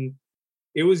and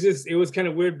it was kind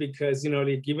of weird because,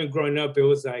 like even growing up, it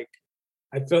was like,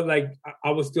 I felt like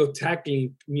I was still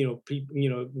tackling,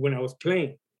 people, when I was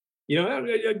playing, I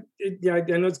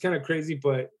know it's kind of crazy,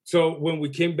 but so when we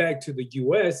came back to the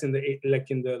U.S. in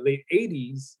the late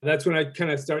 80s, that's when I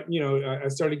kind of I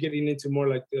started getting into more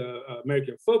like the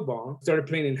American football. Started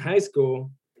playing in high school.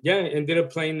 Yeah, ended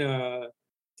up playing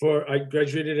I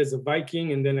graduated as a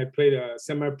Viking, and then I played a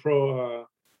semi-pro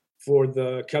for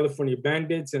the California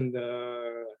Bandits and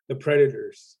the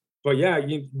Predators. But yeah,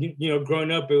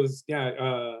 growing up, it was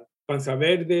Panza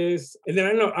Verdes. And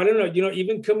then I don't know,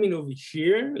 even coming over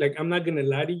here, like I'm not gonna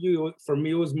lie to you, for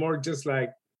me it was more just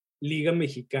like Liga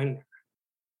Mexicana.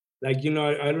 Like,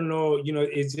 I don't know,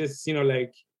 it's just,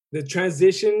 like the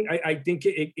transition, I think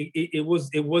it was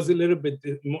a little bit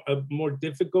more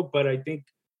difficult, but I think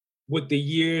with the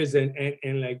years and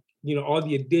like, all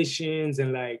the additions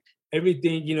and like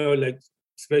everything, like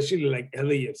especially like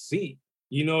LAFC,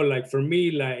 like for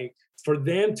me, like for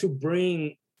them to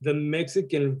bring the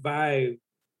Mexican vibe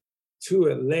to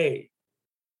LA,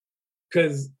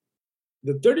 because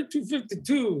the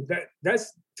 3252,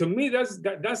 that's to me, that's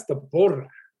the porra.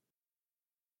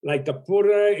 like the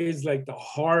porra is like the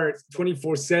heart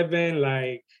 24/7.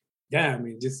 Like, yeah, I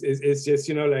mean, just it's just,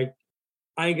 like,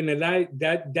 I ain't gonna lie,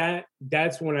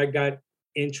 that's when I got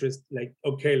interest. Like,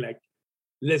 okay, like,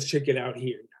 let's check it out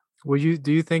here.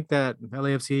 Do you think that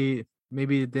LAFC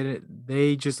maybe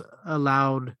they just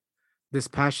allowed this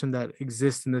passion that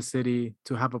exists in the city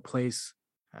to have a place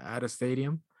at a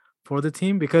stadium for the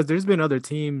team? Because there's been other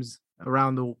teams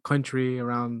around the country,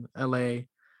 around LA,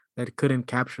 that couldn't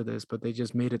capture this, but they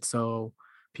just made it so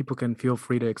people can feel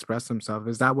free to express themselves.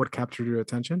 Is that what captured your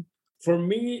attention? For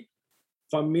me,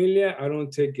 Familia, I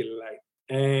don't take it light.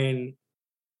 And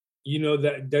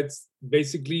that's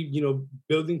basically,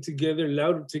 building together,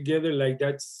 louder together, like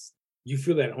that's, you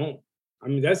feel at home. I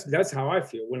mean, that's how I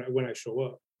feel when I show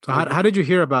up. So how did you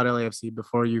hear about LAFC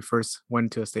before you first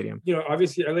went to a stadium?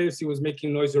 Obviously LAFC was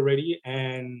making noise already.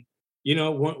 And,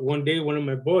 one day, one of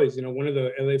my boys, one of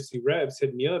the LAFC reps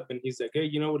hit me up and he's like,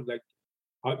 hey, like,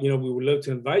 we would love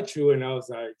to invite you. And I was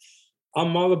like,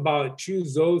 I'm all about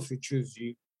choose those who choose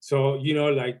you. So,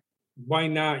 like, why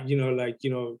not,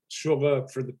 show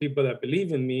up for the people that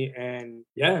believe in me. And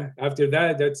yeah, after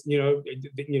that, that's,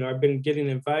 I've been getting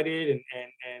invited and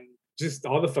just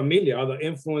all the familia, all the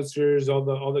influencers,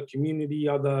 all the community,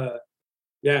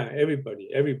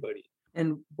 everybody.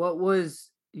 And what was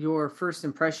your first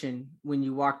impression when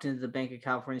you walked into the Bank of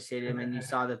California Stadium and you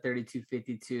saw the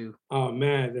 3252? Oh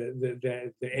man,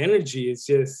 the energy is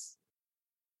just,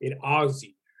 it awes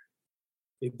you.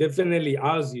 It definitely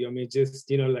awes you. I mean,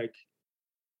 just, like,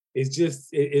 it's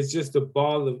just a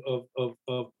ball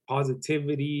of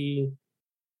positivity,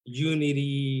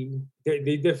 unity.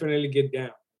 They definitely get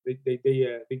down. They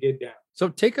get down. So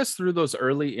take us through those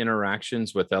early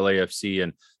interactions with LAFC,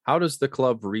 and how does the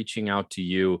club reaching out to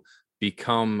you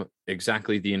become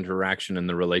exactly the interaction and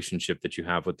the relationship that you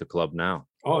have with the club now?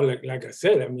 Oh, like I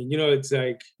said, I mean, it's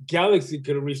like Galaxy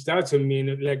could have reached out to me,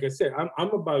 and like I said, I'm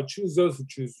about choose those who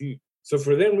choose you. So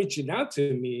for them reaching out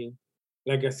to me,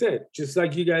 like I said, just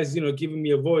like you guys, giving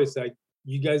me a voice, like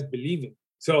you guys believe in.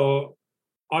 So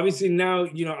obviously now,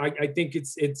 I think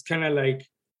it's kind of like,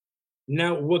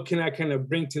 now what can I kind of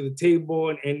bring to the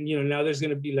table? And now there's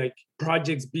going to be like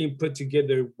projects being put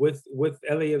together with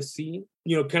LAFC,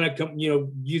 kind of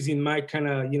using my kind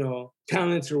of,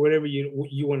 talents or whatever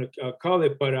you want to call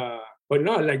it. But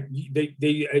no, like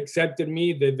they accepted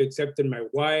me. They've accepted my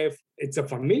wife. It's a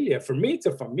familia. For me, it's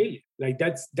a familia. Like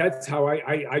that's how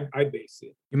I base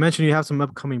it. You mentioned you have some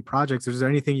upcoming projects. Is there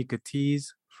anything you could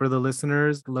tease for the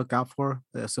listeners to look out for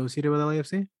associated with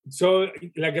LAFC? So,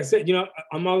 like I said,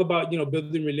 I'm all about,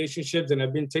 building relationships, and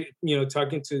I've been,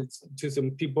 talking to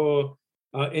some people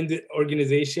in the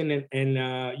organization, and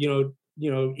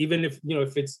even if,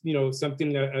 if it's,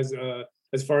 something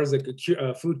as far as like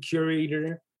a food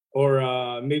curator,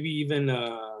 or maybe even,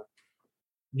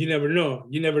 you never know,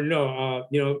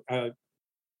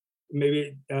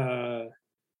 maybe,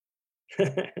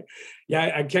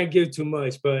 yeah, I can't give too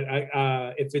much, but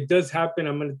if it does happen,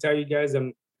 I'm going to tell you guys.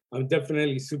 I'm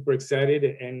definitely super excited,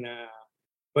 and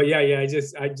but yeah,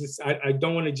 I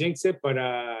don't want to jinx it, but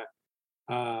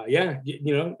yeah,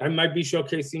 I might be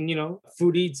showcasing,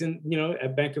 food eats and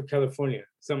at Bank of California,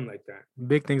 something like that.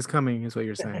 Big things coming is what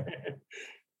you're saying.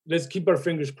 Let's keep our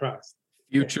fingers crossed.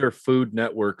 Future Food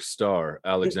Network star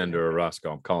Alexander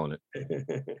Orozco. I'm calling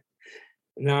it.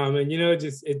 No, I mean,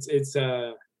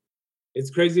 it's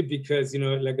crazy because,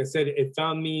 like I said, it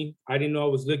found me. I didn't know I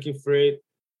was looking for it.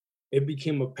 It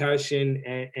became a passion.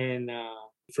 And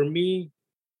for me,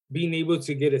 being able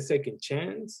to get a second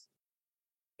chance,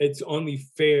 it's only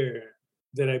fair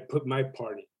that I put my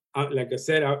part in. Like I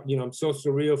said, I'm so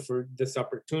surreal for this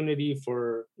opportunity,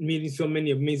 for meeting so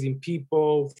many amazing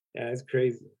people. Yeah, it's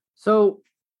crazy. So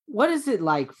what is it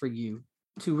like for you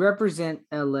to represent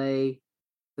LA,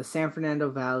 the San Fernando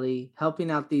Valley,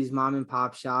 helping out these mom and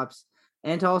pop shops,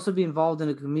 and to also be involved in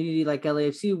a community like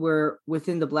LAFC, where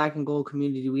within the Black and Gold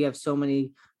community, we have so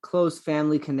many close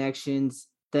family connections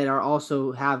that are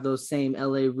also have those same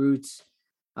LA roots?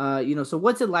 So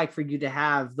what's it like for you to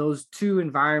have those two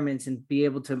environments and be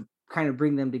able to kind of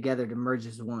bring them together to merge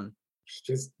as one?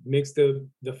 Just makes the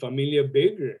familia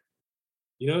bigger.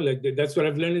 Like that's what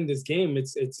I've learned in this game.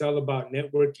 It's all about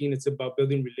networking. It's about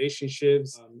building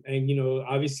relationships. And,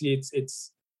 obviously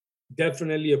it's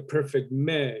definitely a perfect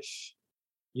mesh,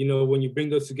 when you bring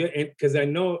those together. And because I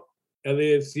know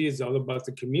LAFC is all about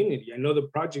the community. I know the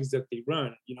projects that they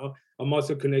run, I'm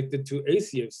also connected to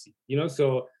ACFC,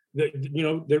 so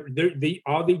they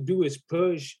all they do is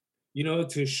push,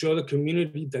 to show the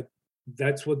community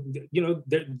that's what,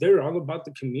 they're all about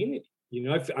the community.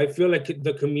 I feel like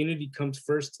the community comes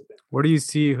first to them. Where do you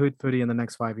see Hood Footy in the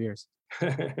next 5 years?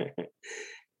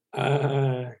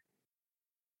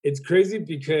 It's crazy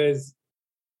because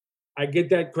I get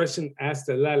that question asked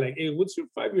a lot, like, "Hey, what's your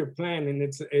 5-year plan?" And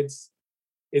it's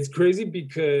crazy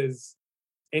because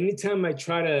anytime I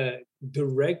try to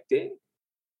direct it,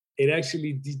 it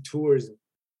actually detours me.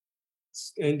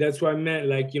 And that's what I meant,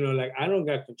 like, like I don't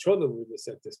got control over this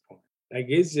at this point. Like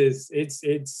it's just it's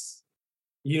it's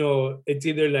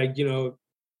either like,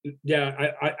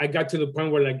 yeah, I got to the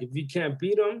point where like if you can't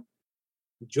beat them,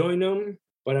 join them.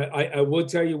 But I will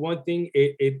tell you one thing,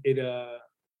 it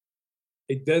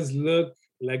does look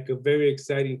like a very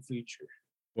exciting future.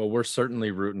 Well, we're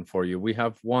certainly rooting for you. We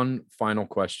have one final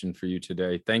question for you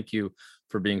today. Thank you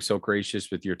for being so gracious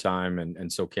with your time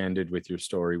and so candid with your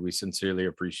story. We sincerely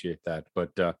appreciate that.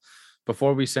 But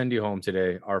before we send you home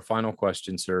today, our final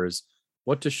question, sir, is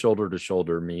what does shoulder to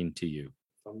shoulder mean to you?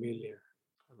 Familia.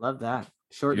 I love that.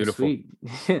 Short Beautiful. and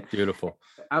sweet. Beautiful.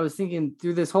 I was thinking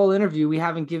through this whole interview, we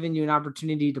haven't given you an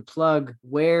opportunity to plug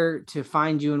where to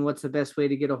find you and what's the best way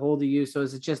to get a hold of you. So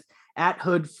is it just at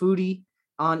Hood Foodie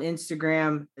on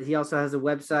Instagram? He also has a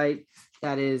website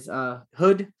that is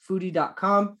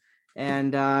hoodfoodie.com.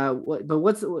 And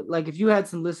what's like, if you had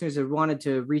some listeners that wanted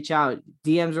to reach out,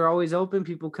 DMs are always open.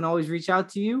 People can always reach out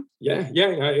to you. Yeah.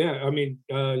 I mean,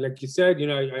 like you said,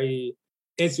 I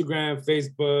Instagram,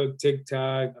 Facebook,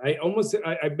 TikTok. I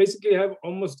basically have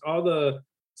almost all the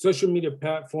social media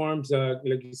platforms.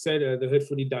 Like you said,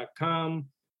 thehoodfoodie.com.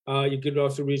 You could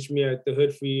also reach me at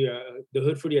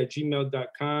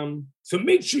thehoodfoodie@gmail.com. So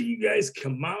make sure you guys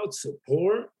come out,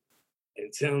 support,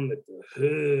 and tell them that the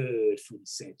Hood Foodie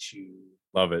sent you.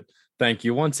 Love it. Thank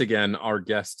you. Once again, our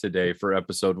guest today for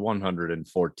episode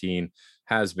 114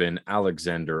 has been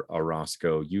Alexander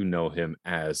Orozco. You know him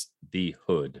as the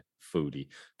Hood Foodie.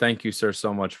 Thank you, sir,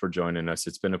 so much for joining us.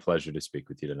 It's been a pleasure to speak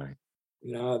with you tonight.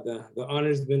 No, the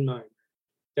honor's been mine.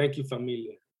 Thank you,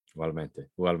 familia.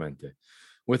 Igualmente.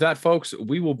 With that, folks,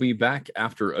 we will be back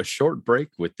after a short break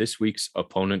with this week's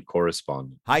opponent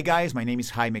correspondent. Hi, guys. My name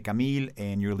is Jaime Camil,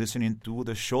 and you're listening to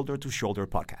the Shoulder to Shoulder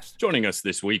podcast. Joining us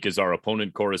this week is our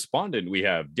opponent correspondent. We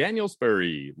have Daniel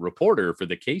Sperry, reporter for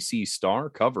the KC Star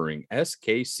covering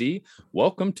SKC.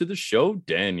 Welcome to the show,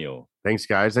 Daniel. Thanks,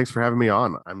 guys. Thanks for having me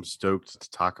on. I'm stoked to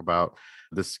talk about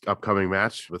this upcoming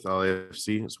match with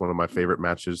LAFC. It's one of my favorite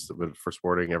matches for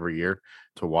Sporting every year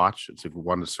to watch. It's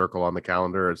one to circle on the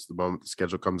calendar. It's the moment the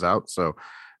schedule comes out. So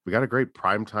we got a great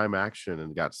primetime action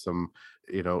and got some,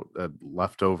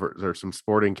 leftovers or some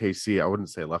Sporting KC. I wouldn't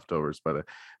say leftovers, but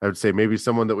I would say maybe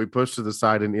someone that we pushed to the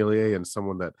side in Ilie and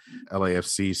someone that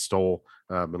LAFC stole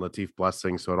in Latif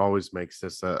Blessing. So it always makes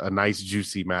this a nice,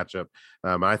 juicy matchup.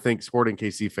 I think Sporting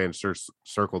KC fans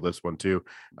circle this one too,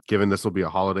 given this will be a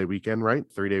holiday weekend, right?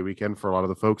 3-day weekend for a lot of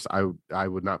the folks. I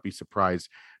would not be surprised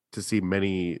to see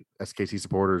many SKC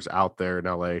supporters out there in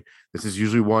LA. This is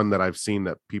usually one that I've seen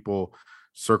that people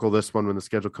circle this one when the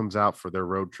schedule comes out for their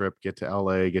road trip, get to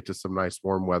LA, get to some nice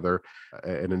warm weather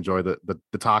and enjoy the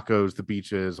tacos, the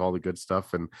beaches, all the good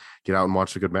stuff, and get out and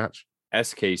watch a good match.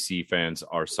 SKC fans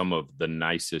are some of the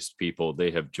nicest people.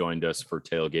 They have joined us for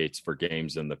tailgates for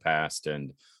games in the past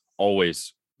and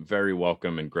always very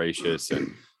welcome and gracious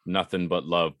and nothing but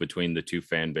love between the two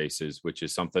fan bases, which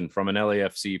is something from an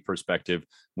LAFC perspective.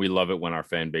 We love it when our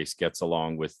fan base gets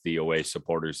along with the away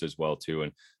supporters as well too.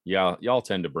 And yeah, y'all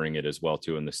tend to bring it as well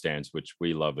too in the stands, which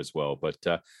we love as well. But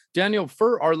Daniel,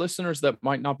 for our listeners that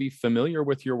might not be familiar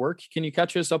with your work, can you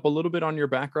catch us up a little bit on your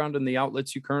background and the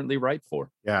outlets you currently write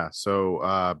for? Yeah.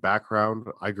 So background,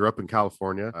 I grew up in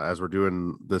California. As we're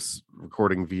doing this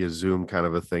recording via Zoom kind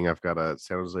of a thing, I've got a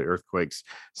San Jose Earthquakes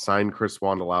signed Chris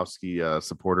Wondolowski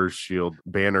Supporters Shield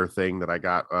banner thing that I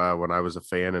got when I was a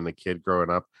fan and a kid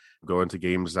growing up, going to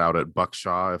games out at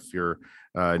Buckshaw. If you're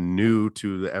new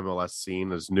to the MLS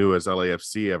scene, as new as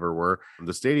LAFC ever were,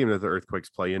 the stadium that the Earthquakes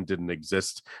play in didn't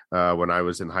exist when I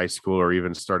was in high school or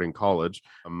even starting college.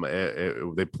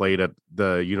 They played at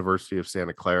the University of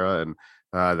Santa Clara, and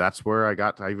that's where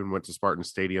I even went to Spartan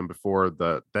Stadium before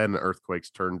the then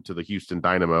Earthquakes turned to the Houston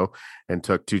Dynamo and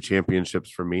took 2 championships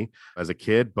from me as a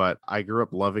kid. But I grew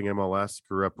up loving MLS,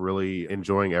 grew up really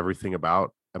enjoying everything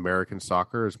about American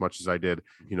soccer as much as I did,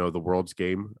 the world's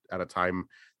game at a time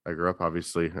I grew up.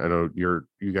 Obviously, I know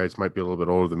you guys might be a little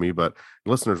bit older than me, but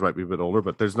listeners might be a bit older,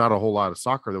 but there's not a whole lot of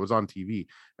soccer that was on TV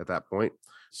at that point.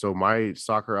 So my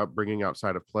soccer upbringing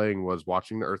outside of playing was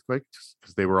watching the Earthquakes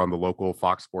because they were on the local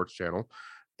Fox Sports channel.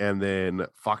 And then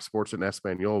Fox Sports in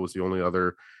Espanol was the only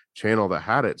other channel that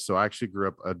had it. So I actually grew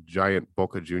up a giant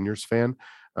Boca Juniors fan.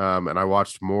 And I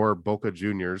watched more Boca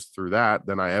Juniors through that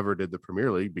than I ever did the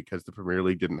Premier League, because the Premier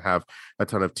League didn't have a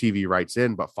ton of TV rights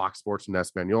in, but Fox Sports and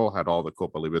Espanol had all the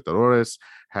Copa Libertadores,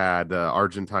 had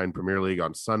Argentine Premier League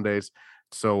on Sundays.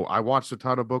 So I watched a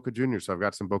ton of Boca Juniors. So I've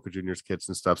got some Boca Juniors kits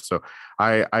and stuff. So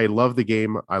I love the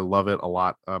game. I love it a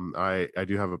lot. I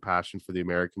do have a passion for the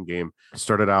American game. I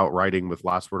started out writing with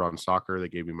Last Word on Soccer. They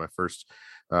gave me my first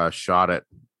shot at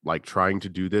like trying to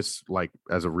do this like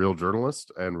as a real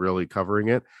journalist and really covering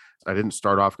it. I didn't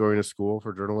start off going to school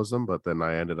for journalism, but then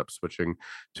I ended up switching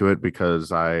to it because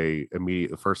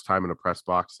the first time in a press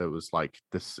box, it was like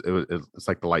this, it's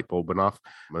like the light bulb went off.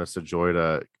 And it's a joy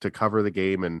to cover the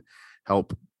game and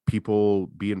help people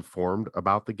be informed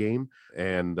about the game.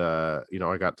 And I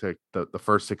got to the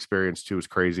first experience too was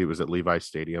crazy. It was at Levi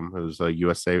Stadium. It was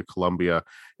USA Colombia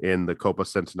in the Copa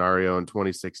Centenario in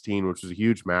 2016, which was a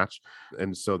huge match.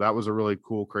 And so that was a really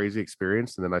cool, crazy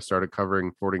experience. And then I started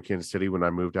covering Sporting Kansas City when I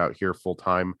moved out here full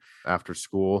time after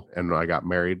school, and I got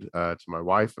married to my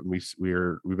wife, and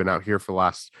we've been out here for the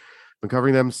last. Been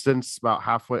covering them since about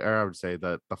halfway, or I would say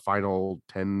the final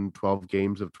 10, 12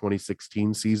 games of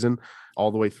 2016 season,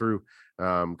 all the way through.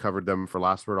 Covered them for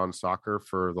Last Word on Soccer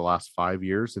for the last 5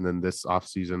 years. And then this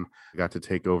offseason, I got to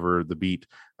take over the beat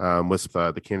with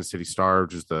the Kansas City Star,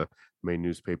 which is the main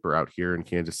newspaper out here in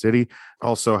Kansas City.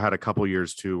 Also had a couple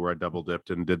years too where I double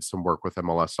dipped and did some work with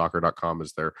MLSsoccer.com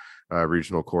as their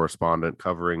regional correspondent,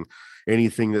 covering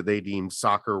anything that they deem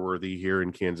soccer worthy here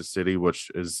in Kansas City,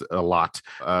 which is a lot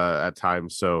at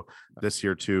times. So this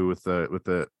year too with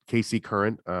the KC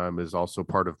Current is also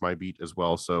part of my beat as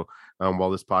well. So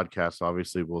while this podcast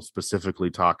obviously will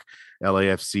specifically talk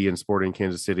LAFC and Sporting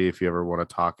Kansas City, if you ever want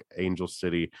to talk Angel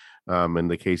City and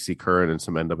the KC Current and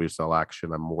some NWSL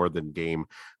action, I'm more than game,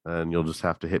 and you'll just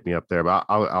have to hit me up there. But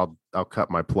I'll cut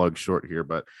my plug short here,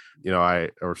 but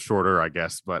or shorter, I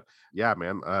guess. But yeah,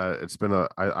 man, it's been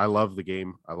I love the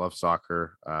game. I love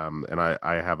soccer. And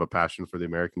I have a passion for the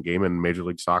American game and Major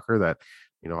League Soccer that,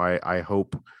 I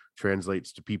hope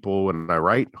translates to people when I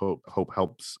write. Hope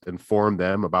helps inform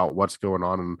them about what's going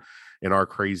on in our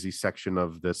crazy section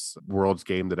of this world's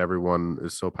game that everyone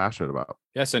is so passionate about.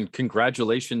 Yes, and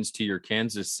congratulations to your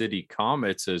Kansas City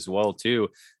Comets as well too,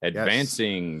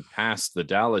 advancing past the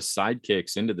Dallas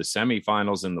Sidekicks into the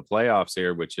semifinals and the playoffs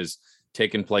here, which has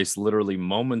taken place literally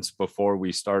moments before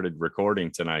we started recording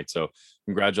tonight. So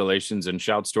congratulations, and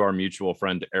shouts to our mutual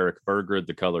friend Eric Berger,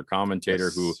 the color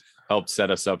commentator, who helped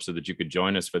set us up so that you could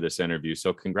join us for this interview.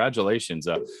 So congratulations.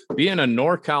 Being a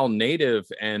NorCal native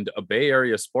and a Bay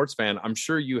Area sports fan, I'm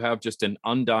sure you have just an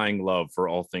undying love for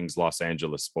all things Los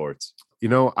Angeles sports.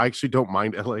 I actually don't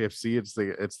mind LAFC.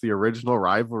 It's the original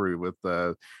rivalry with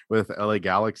LA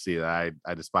Galaxy. I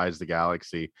despise the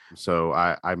Galaxy. So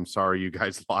I'm sorry you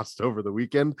guys lost over the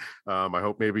weekend. I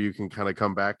hope maybe you can kind of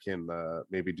come back and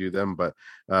maybe do them, but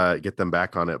get them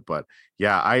back on it. But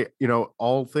yeah,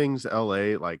 all things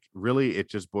LA, like really it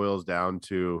just boils down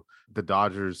to the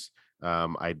Dodgers.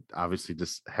 I obviously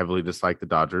just heavily dislike the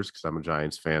Dodgers because I'm a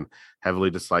Giants fan,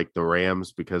 heavily dislike the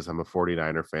Rams because I'm a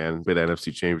 49er fan, big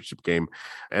NFC Championship game.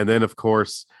 And then, of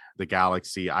course, the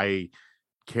Galaxy. I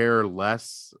care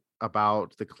less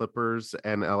about the Clippers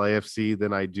and LAFC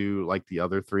than I do like the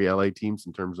other three LA teams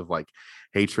in terms of like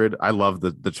hatred. I love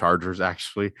the Chargers.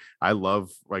 Actually, I love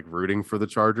like rooting for the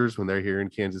Chargers when they're here in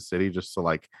Kansas City, just to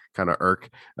like kind of irk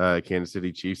Kansas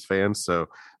City Chiefs fans. So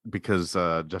because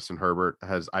Justin Herbert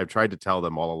I've tried to tell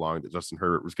them all along that Justin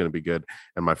Herbert was going to be good,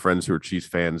 and my friends who are Chiefs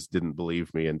fans didn't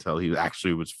believe me until he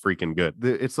actually was freaking good.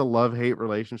 It's a love-hate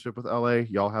relationship with LA.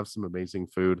 Y'all have some amazing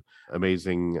food,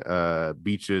 amazing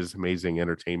beaches, amazing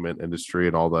entertainment industry,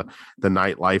 and all the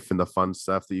nightlife and the fun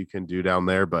stuff that you can do down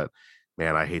there. But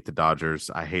man, I hate the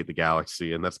Dodgers. I hate the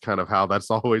Galaxy. And that's kind of how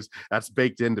that's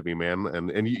baked into me, man.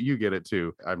 And you get it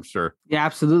too, I'm sure. Yeah,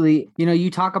 absolutely. You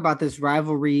talk about this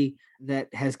rivalry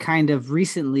that has kind of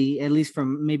recently, at least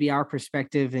from maybe our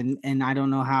perspective, and I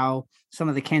don't know how some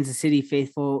of the Kansas City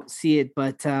faithful see it,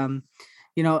 but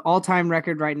all-time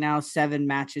record right now, 7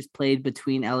 matches played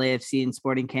between LAFC and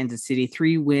Sporting Kansas City,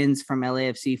 3 wins from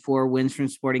LAFC, 4 wins from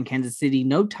Sporting Kansas City,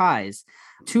 no ties,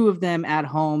 2 of them at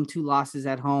home, 2 losses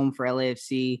at home for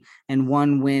LAFC, and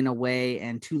 1 win away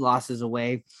and 2 losses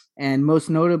away. And most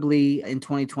notably in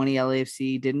 2020,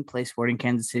 LAFC didn't play Sporting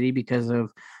Kansas City because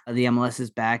of the MLS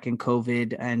is back and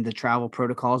COVID and the travel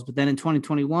protocols. But then in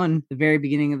 2021, the very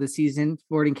beginning of the season,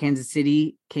 Sporting Kansas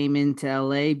City came into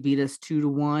LA, beat us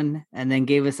 2-1, and then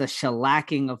gave us a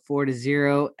shellacking of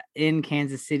 4-0 in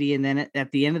Kansas City. And then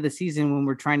at the end of the season, when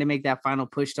we're trying to make that final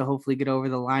push to hopefully get over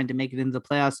the line to make it into the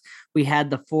playoffs, we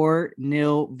had the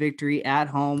 4-0 victory at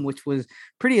home, which was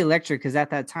pretty electric because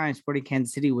at that time, Sporting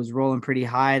Kansas City was rolling pretty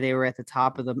high. They were at the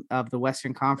top of the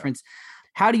Western Conference.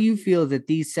 How do you feel that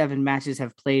these 7 matches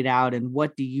have played out, and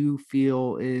what do you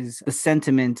feel is the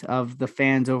sentiment of the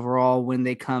fans overall when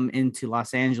they come into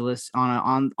Los Angeles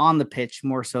on the pitch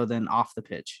more so than off the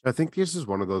pitch? I think this is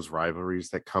one of those rivalries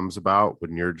that comes about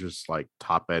when you're just like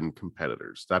top end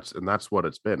competitors. That's what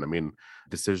it's been. I mean,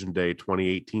 Decision Day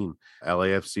 2018,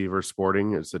 LAFC versus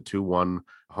Sporting. It's a 2-1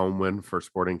 home win for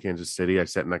Sporting Kansas City. I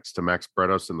sat next to Max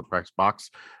Bretos in the press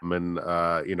box, and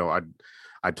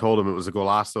I told him it was a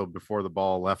golazo before the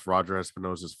ball left Roger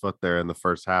Espinosa's foot there in the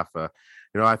first half.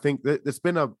 I think that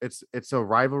it's a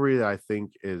rivalry that I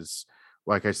think is,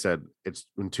 like I said, it's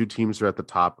when 2 teams are at the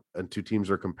top and 2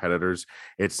 teams are competitors.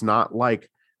 It's not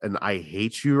like an I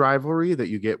hate you rivalry that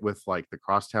you get with like the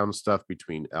crosstown stuff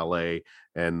between LA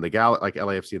and the like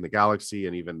LAFC and the Galaxy,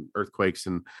 and even Earthquakes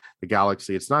and the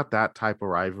Galaxy. It's not that type of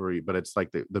rivalry, but it's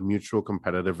like the mutual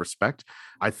competitive respect.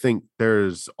 I think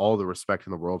there's all the respect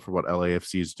in the world for what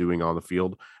LAFC is doing on the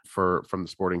field from the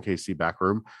Sporting KC back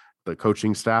room, the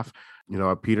coaching staff.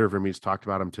 Peter Vermees talked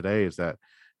about him today, is that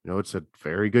it's a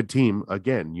very good team.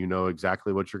 Again,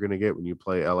 exactly what you're going to get when you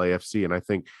play LAFC. And I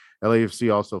think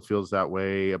LAFC also feels that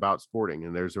way about Sporting,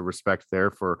 and there's a respect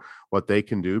there for what they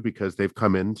can do because they've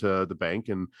come into the bank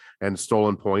and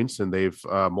stolen points, and they've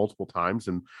multiple times.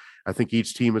 And I think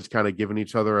each team has kind of given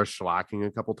each other a shellacking a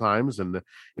couple times. And,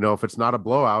 if it's not a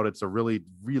blowout, it's a really,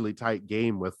 really tight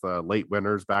game with late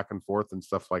winners back and forth and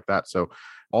stuff like that. So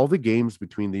all the games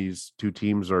between these 2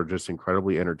 teams are just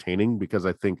incredibly entertaining because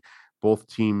I think both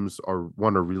teams are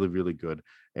really, really good,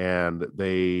 and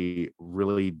they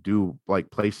really do like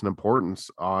place an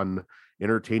importance on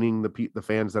entertaining the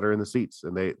fans that are in the seats,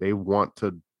 and they want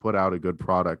to put out a good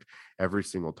product every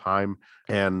single time.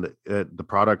 And the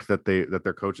product that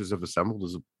their coaches have assembled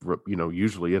is,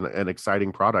 usually an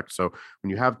exciting product. So when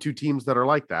you have 2 teams that are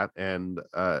like that, and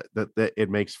that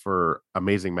it makes for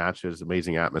amazing matches,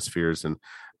 amazing atmospheres. And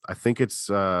I think it's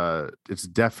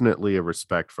definitely a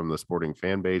respect from the Sporting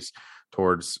fan base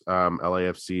towards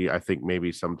LAFC. I think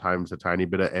maybe sometimes a tiny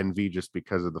bit of envy just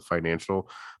because of the financial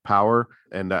power,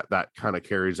 and that kind of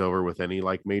carries over with any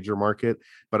like major market.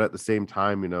 But at the same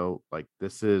time,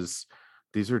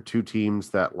 these are 2 teams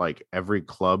that like every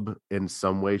club in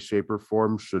some way, shape, or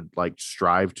form should like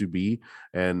strive to be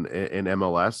and in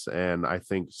MLS. And I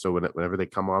think so whenever they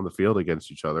come on the field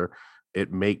against each other,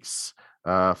 it makes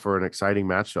for an exciting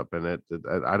matchup. And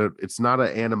it's not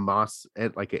a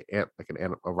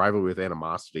rivalry with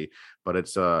animosity, but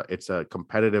it's a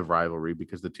competitive rivalry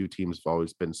because the 2 teams have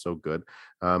always been so good,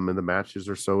 and the matches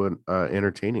are so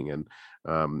entertaining. And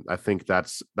I think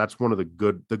that's one of the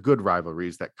good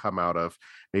rivalries that come out of,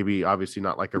 maybe obviously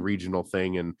not like a regional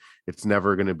thing, and it's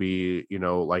never going to be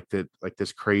like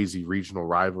this crazy regional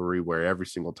rivalry where every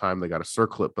single time they got to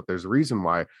circle it. But there's a reason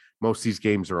why most of these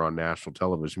games are on national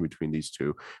television between these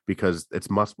 2, because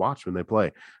it's must watch when they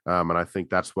play. And I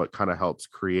think that's what kind of helps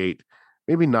create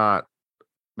maybe not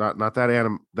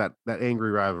that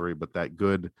angry rivalry, but that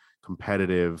good,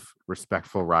 competitive,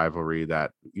 respectful rivalry that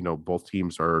both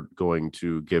teams are going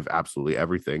to give absolutely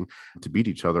everything to beat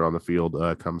each other on the field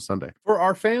come Sunday. For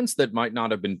our fans that might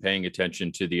not have been paying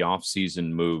attention to the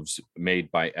off-season moves made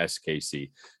by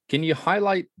SKC, can you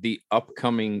highlight the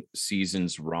upcoming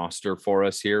season's roster for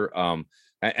us here?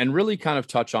 And really kind of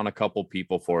touch on a couple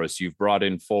people for us. You've brought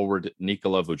in forward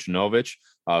Nikola Vucinovic,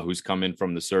 who's come in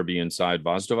from the Serbian side,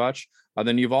 Vazdovac.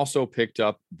 Then you've also picked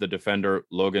up the defender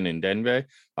Logan Ndenve,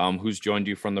 who's joined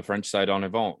you from the French side en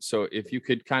avant. So if you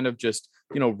could kind of just,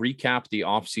 recap the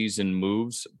offseason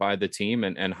moves by the team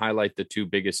and highlight the 2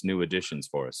 biggest new additions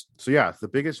for us. So yeah, the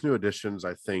biggest new additions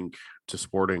I think to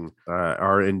Sporting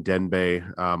are in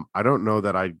Ndenve. I don't know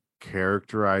that I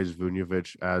characterize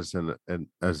Vucinovic as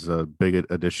a big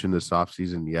addition this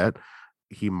offseason yet.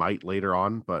 He might later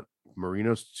on, but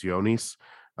Marinos Tzionis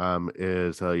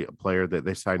is a player that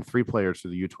they signed 3 players to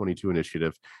the U22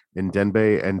 initiative.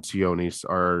 Ndenve and Tzionis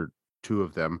are 2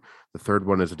 of them. The third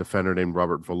one is a defender named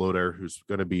Robert Voloder, who's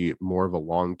going to be more of a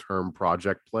long-term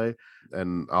project play.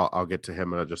 And I'll get to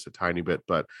him in just a tiny bit,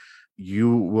 but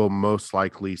you will most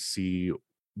likely see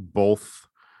both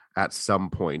at some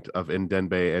point of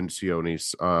Ndenbe and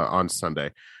Sionis on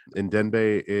Sunday.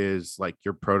 Ndenbe is like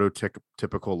your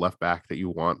prototypical left back that you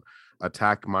want,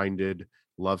 attack minded,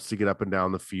 loves to get up and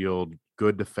down the field,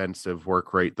 good defensive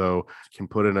work rate though, can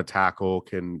put in a tackle,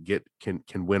 can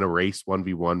win a race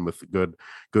 1v1 with good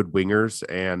wingers,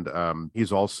 and he's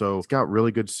got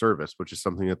really good service, which is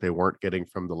something that they weren't getting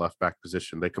from the left back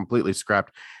position. They completely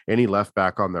scrapped any left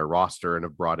back on their roster and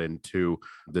have brought in two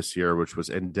this year, which was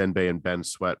Ndenbe and Ben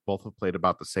Sweat. Both have played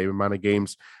about the same amount of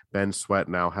games. Ben Sweat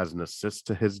now has an assist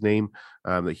to his name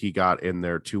that he got in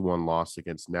their 2-1 loss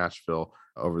against Nashville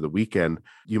over the weekend.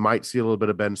 You might see a little bit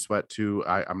of Ben Sweat too.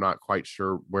 I'm not quite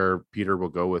sure where Peter will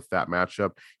go with that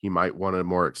matchup. He might want a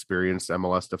more experienced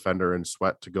MLS defender in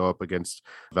Sweat to go up against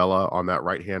Vela on that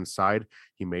right-hand side.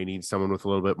 He may need someone with a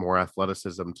little bit more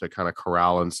athleticism to kind of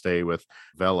corral and stay with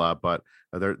Vela, but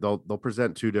they'll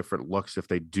present two different looks if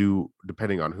they do,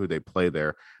 depending on who they play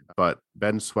there. But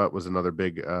Ben Sweat was another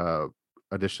big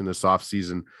addition this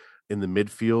offseason. In the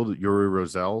midfield, Yuri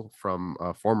Rosell, from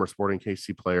a former Sporting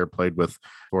KC player, played with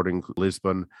Sporting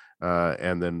Lisbon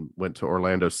and then went to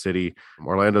Orlando City.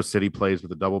 Orlando City plays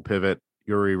with a double pivot.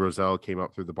 Yuri Rosell came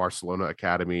up through the Barcelona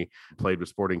Academy, played with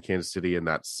Sporting Kansas City in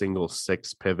that single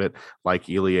 6 pivot, like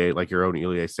Ilie, like your own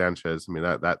Ilie Sanchez. I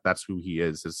mean, that's who he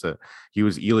is. He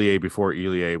was Ilie before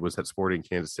Ilie was at Sporting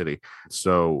Kansas City.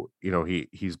 So,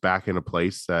 he's back in a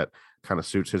place that kind of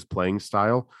suits his playing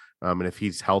style. And if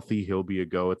he's healthy, he'll be a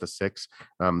go at the 6.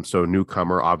 So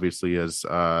newcomer, obviously, as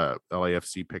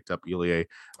LAFC picked up Ilie,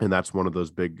 and that's one of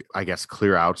those big, I guess,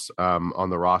 clear outs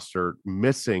on the roster.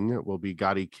 Missing will be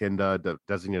Gadi Kinda, the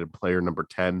designated player number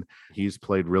 10. He's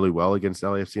played really well against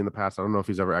LAFC in the past. I don't know if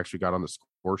he's ever actually got on the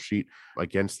score sheet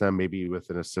against them, maybe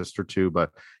with an assist or two, but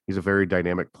he's a very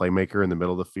dynamic playmaker in the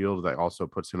middle of the field that also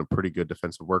puts in a pretty good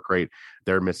defensive work rate.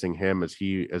 They're missing him as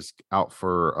he is out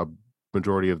for a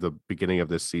majority of the beginning of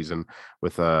this season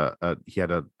with he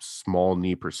had a small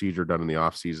knee procedure done in the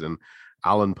offseason.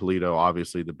 Alan Polito,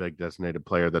 obviously the big designated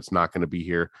player that's not going to be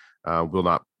here,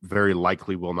 very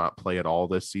likely will not play at all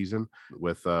this season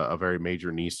with a very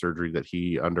major knee surgery that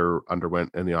he underwent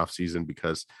in the offseason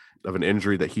because of an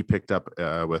injury that he picked up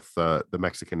with the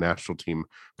Mexican national team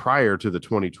prior to the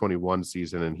 2021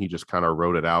 season. And he just kind of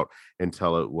wrote it out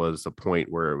until it was a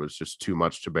point where it was just too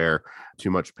much to bear, too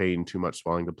much pain, too much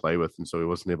swelling to play with. And so he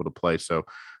wasn't able to play. So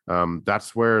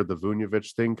that's where the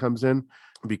Vujnovic thing comes in,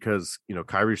 because,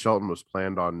 Kyrie Shelton was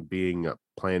planned on being a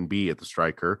plan B at the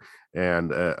striker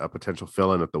and a potential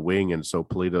fill-in at the wing. And so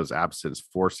Polito's absence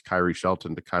forced Kyrie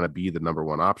Shelton to kind of be the number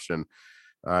one option.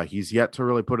 He's yet to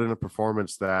really put in a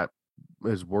performance that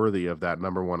is worthy of that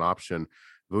number one option.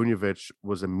 Vujnovic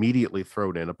was immediately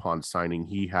thrown in upon signing.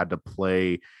 He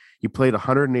played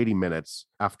 180 minutes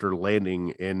after landing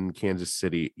in Kansas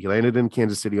City. He landed in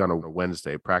Kansas City on a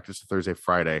Wednesday, practiced Thursday,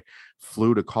 Friday,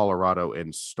 flew to Colorado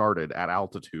and started at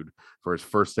altitude for his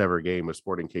first ever game with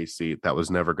Sporting KC. That was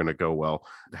never going to go well.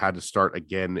 Had to start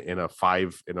again in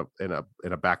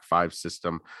a back 5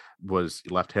 system.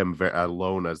 Left him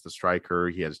alone as the striker.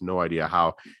 He has no idea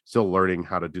how, still learning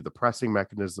how to do the pressing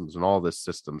mechanisms and all this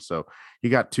system. So he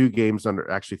got 3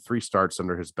 starts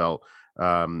under his belt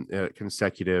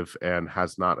consecutive, and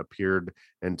has not appeared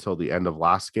until the end of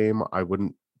last game. I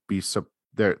wouldn't be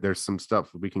there's some stuff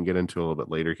we can get into a little bit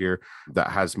later here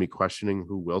that has me questioning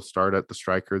who will start at the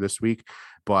striker this week,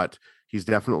 but he's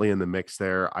definitely in the mix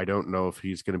there. I don't know if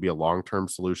he's going to be a long-term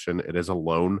solution. It is a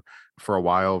loan for a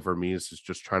while. Vermees is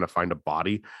just trying to find a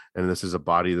body, and this is a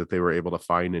body that they were able to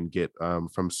find and get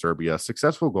from Serbia.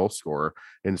 Successful goal scorer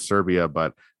in Serbia,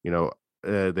 but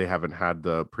they haven't had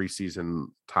the preseason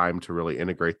time to really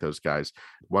integrate those guys.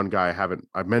 One guy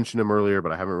I've mentioned him earlier,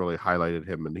 but I haven't really highlighted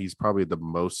him, and he's probably the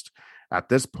most, at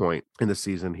this point in the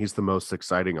season, he's the most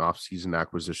exciting offseason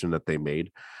acquisition that they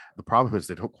made. The problem is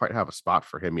they don't quite have a spot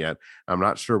for him yet. I'm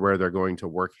not sure where they're going to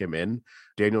work him in.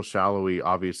 Daniel Shalhoub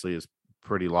obviously is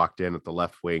pretty locked in at the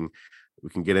left wing. We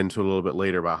can get into a little bit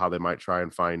later about how they might try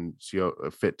and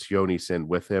fit Sionis in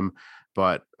with him.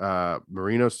 But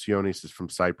Marinos Sionis is from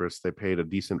Cyprus. They paid a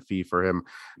decent fee for him.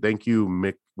 Thank you,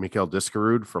 Mikel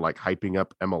Diskerud, for hyping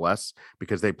up MLS,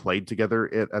 because they played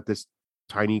together at this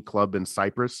tiny club in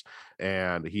Cyprus,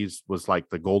 and was like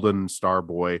the golden star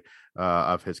boy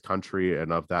of his country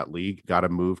and of that league. Got to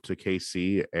move to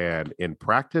KC, and in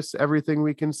practice, everything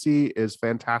we can see is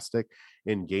fantastic.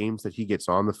 In games that he gets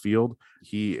on the field,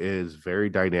 he is very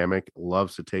dynamic,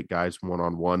 loves to take guys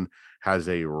one-on-one, has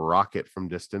a rocket from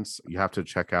distance. You have to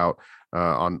check out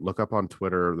look up on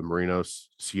Twitter the Marinos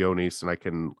Sionis,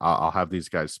 and I'll have these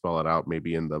guys spell it out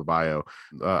maybe in the bio,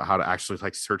 how to actually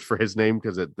like search for his name,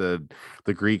 because the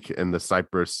Greek and the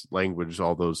Cyprus language,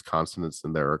 all those consonants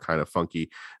in there are kind of funky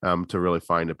to really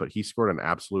find it. But he scored an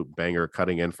absolute banger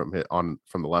cutting in from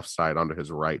the left side onto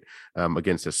his right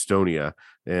against Estonia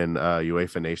in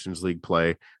UEFA Nations League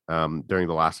play during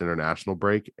the last international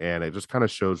break, and it just kind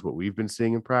of shows what we've been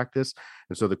seeing in practice.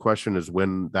 And so the question is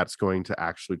when that's going to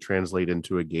actually translate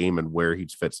into a game and where he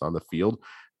fits on the field.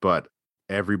 But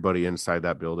everybody inside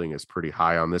that building is pretty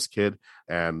high on this kid,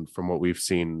 and from what we've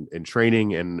seen in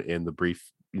training and in the brief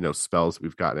spells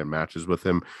we've gotten in matches with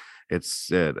him,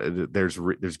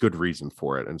 there's good reason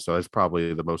for it. And so it's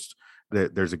probably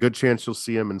there's a good chance you'll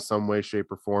see him in some way,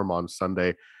 shape, or form on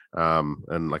Sunday.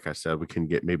 And like I said, we can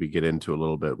get into a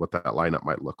little bit what that lineup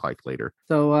might look like later.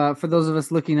 So for those of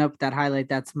us looking up that highlight,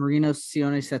 that's Marinos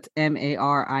Sionis. That's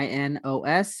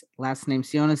Marinos. Last name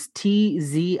Sionis,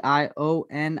 Tzionis.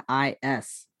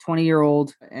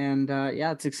 20-year-old, and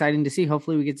it's exciting to see.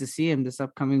 Hopefully we get to see him this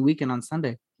upcoming weekend on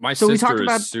Sunday. My sister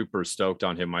is super stoked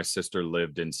on him. My sister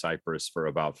lived in Cyprus for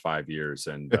about 5 years,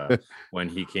 and when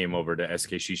he came over to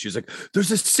SKC, she's like,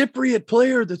 "There's a Cypriot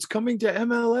player that's coming to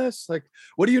MLS. Like,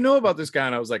 what do you know about this guy?"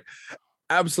 And I was like,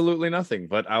 absolutely nothing,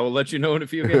 but I will let you know in a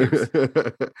few games.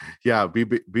 Yeah,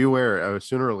 beware.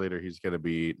 Sooner or later, he's going to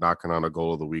be knocking on a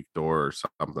goal of the week door or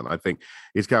something. I think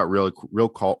he's got real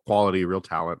quality, real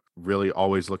talent, really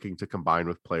always looking to combine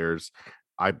with players.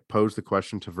 I posed the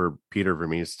question to Peter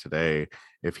Vermes today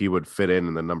if he would fit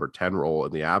in the number 10 role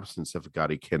in the absence of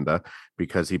Gadi Kinda,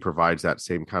 because he provides that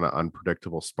same kind of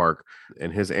unpredictable spark.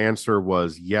 And his answer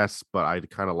was yes, but I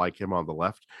kind of like him on the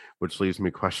left, which leaves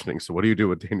me questioning. So what do you do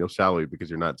with Daniel Shalhoub,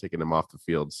 because you're not taking him off the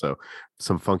field? So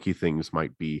some funky things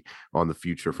might be on the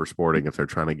future for Sporting if they're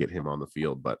trying to get him on the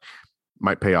field, but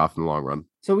might pay off in the long run.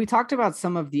 So we talked about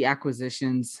some of the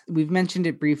acquisitions. We've mentioned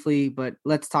it briefly, but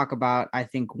let's talk about, I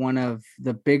think, one of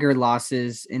the bigger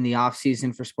losses in the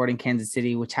offseason for Sporting Kansas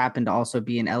City, which happened to also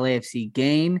be an LAFC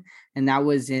gain, and that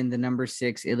was in the number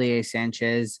 6, Ilie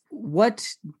Sanchez. What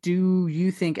do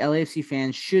you think LAFC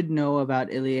fans should know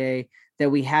about Ilie that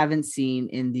we haven't seen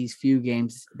in these few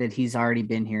games that he's already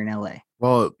been here in LA?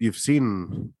 Well, you've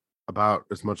seen about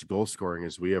as much goal scoring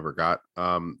as we ever got.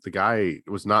 The guy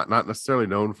was not necessarily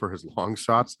known for his long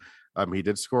shots. He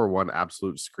did score one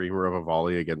absolute screamer of a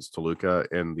volley against Toluca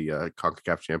in the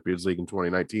CONCACAF Champions League in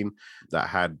 2019 that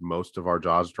had most of our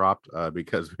jaws dropped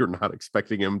because we were not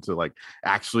expecting him to like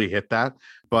actually hit that.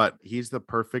 But he's the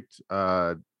perfect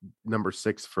number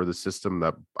 6 for the system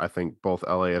that I think both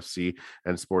LAFC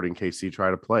and Sporting KC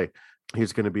try to play.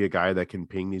 He's going to be a guy that can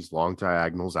ping these long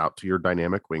diagonals out to your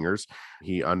dynamic wingers.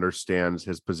 He understands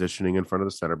his positioning in front of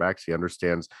the center backs. He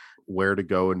understands where to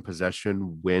go in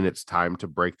possession when it's time to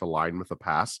break the line with a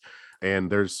pass. And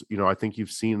there's, I think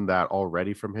you've seen that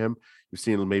already from him. You've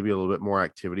seen maybe a little bit more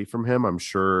activity from him. I'm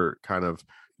sure kind of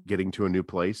getting to a new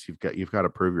place, you've got to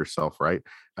prove yourself, right?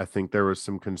 I think there was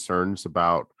some concerns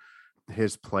about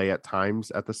his play at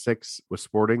times at the 6 with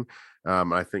Sporting.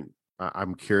 I think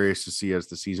I'm curious to see as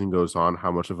the season goes on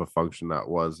how much of a function that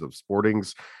was of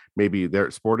Sporting's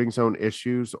own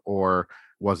issues, or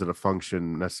was it a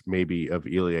function maybe of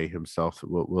Ilie himself?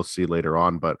 We'll see later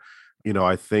on. But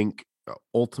I think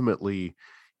ultimately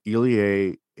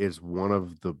Ilie is one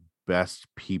of the best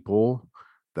people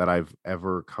that I've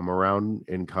ever come around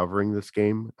in covering this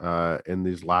game in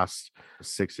these last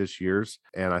 6-ish years.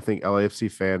 And I think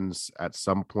LAFC fans at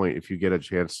some point, if you get a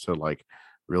chance to like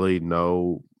really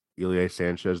know Ilie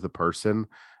Sanchez, the person,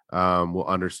 will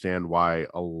understand why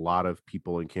a lot of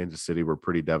people in Kansas City were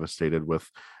pretty devastated with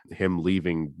him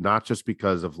leaving, not just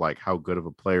because of like how good of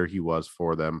a player he was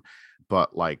for them,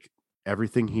 but like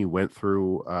everything he went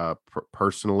through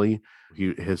personally.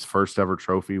 His first ever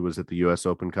trophy was at the US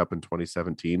Open Cup in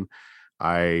 2017.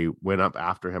 I went up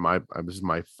after him. This is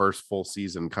my first full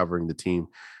season covering the team.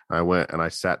 I went and I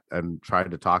sat and tried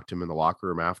to talk to him in the locker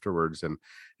room afterwards. And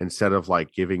instead of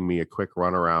like giving me a quick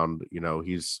run around,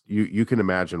 you can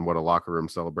imagine what a locker room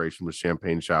celebration with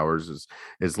champagne showers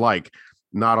is like.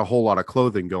 Not a whole lot of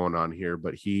clothing going on here,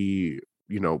 but he,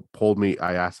 pulled me.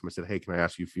 I asked him, I said, "Hey, can I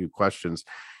ask you a few questions?"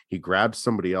 He grabbed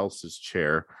somebody else's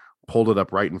chair, pulled it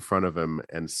up right in front of him,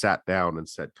 and sat down and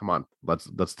said, "Come on,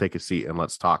 let's take a seat and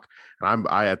let's talk." And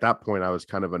I at that point, I was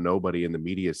kind of a nobody in the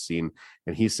media scene,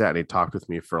 and he sat and he talked with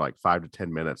me for like 5 to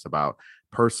 10 minutes about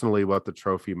personally what the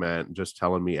trophy meant, just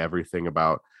telling me everything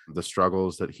about the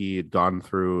struggles that he had gone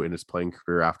through in his playing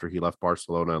career after he left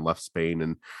Barcelona and left Spain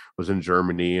and was in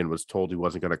Germany and was told he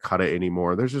wasn't going to cut it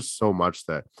anymore. There's just so much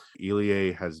that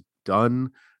Ilie has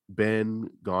gone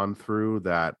through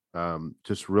that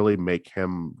just really make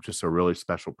him just a really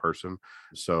special person.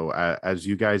 So as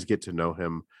you guys get to know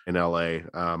him in LA,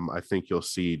 I think you'll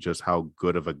see just how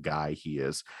good of a guy he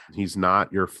is. He's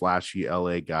not your flashy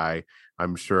LA guy.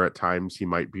 I'm sure at times he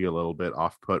might be a little bit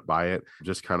off put by it,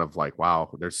 just kind of like, wow,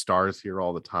 there's stars here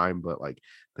all the time, but like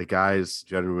the guy's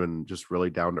genuine, just really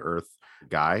down to earth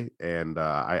guy. And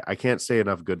I can't say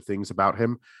enough good things about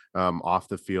him off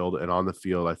the field and on the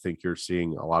field. I think you're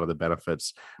seeing a lot of the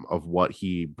benefits of what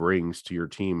he brings to your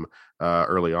team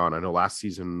early on. I know last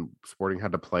season Sporting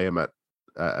had to play him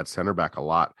at center back a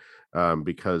lot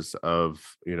because of,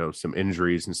 some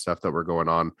injuries and stuff that were going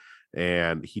on,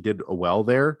 and he did well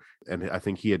there. And I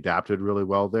think he adapted really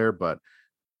well there, but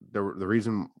the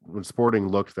reason when Sporting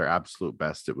looked their absolute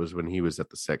best, it was when he was at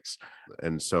the 6.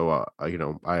 And so,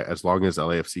 as long as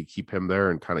LAFC keep him there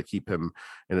and kind of keep him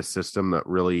in a system that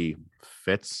really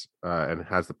fits and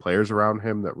has the players around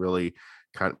him that really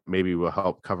kind of maybe will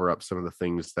help cover up some of the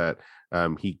things that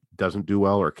he doesn't do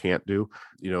well or can't do,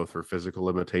 through physical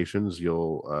limitations,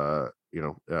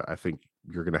 I think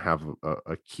you're going to have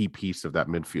a key piece of that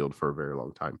midfield for a very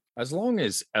long time. As long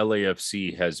as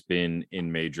LAFC has been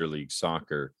in Major League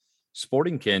Soccer,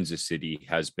 Sporting Kansas City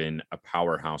has been a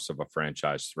powerhouse of a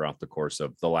franchise throughout the course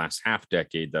of the last half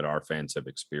decade that our fans have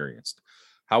experienced.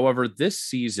 However, this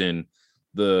season,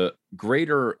 the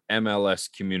greater MLS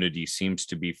community seems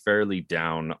to be fairly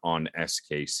down on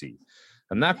SKC.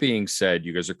 And that being said,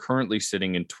 you guys are currently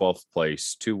sitting in 12th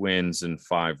place, 2 wins and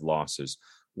 5 losses.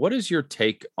 What is your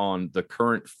take on the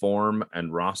current form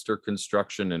and roster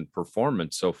construction and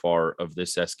performance so far of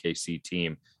this SKC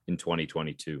team in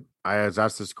 2022? I was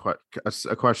asked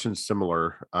a question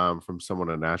similar from someone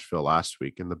in Nashville last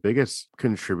week. And the biggest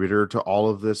contributor to all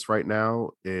of this right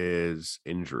now is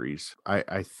injuries.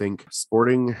 I think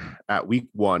Sporting at week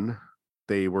 1,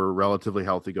 they were relatively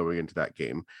healthy going into that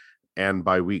game. And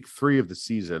by week 3 of the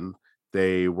season,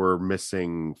 they were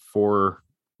missing 4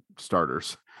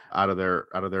 starters out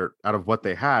of what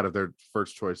they had of their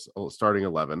first choice starting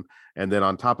 11. And then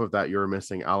on top of that, you're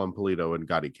missing Alan Pulido and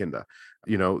Gadi Kinda.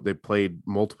 They played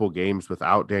multiple games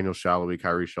without Daniel Shalhoub,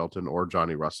 Kyrie Shelton, or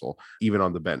Johnny Russell, even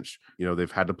on the bench.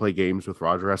 They've had to play games with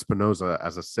Roger Espinoza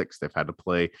as a 6. They've had to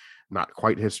play not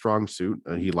quite his strong suit.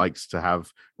 He likes to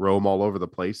have roam all over the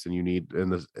place. And you need,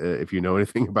 if you know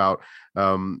anything about,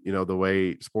 the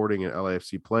way Sporting and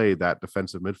LAFC play, that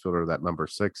defensive midfielder, that number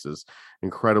 6 is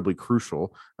incredibly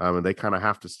crucial. And they kind of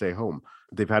have to stay home.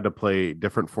 They've had to play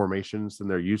different formations than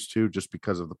they're used to just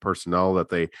because of the personnel that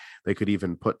they could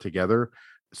even put together.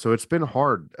 So it's been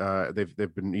hard.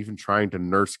 They've been even trying to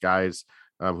nurse guys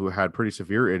who had pretty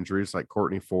severe injuries like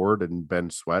Courtney Ford and Ben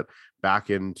Sweat back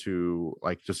into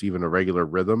like just even a regular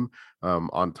rhythm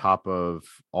on top of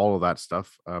all of that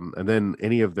stuff. And then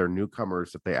any of their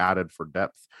newcomers that they added for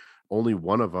depth, only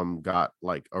one of them got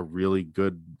like a really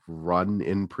good run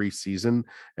in preseason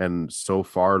and so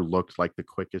far looked like the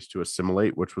quickest to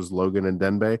assimilate, which was Logan and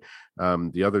Denbe.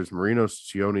 The others, Marino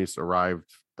Sionis, arrived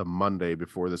the Monday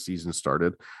before the season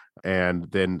started, and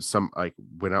then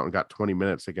went out and got 20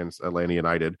 minutes against Atlanta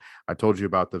United. I told you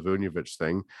about the Vujnovic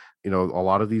thing. A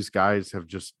lot of these guys have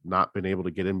just not been able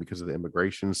to get in because of the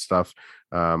immigration stuff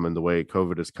and the way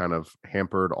COVID has kind of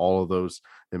hampered all of those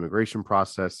immigration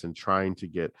process and trying to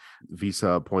get visa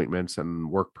appointments and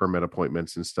work permit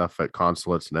appointments and stuff at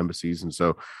consulates and embassies. And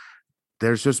so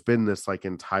there's just been this like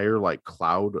entire like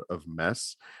cloud of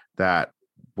mess that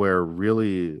where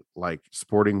really like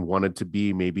Sporting wanted to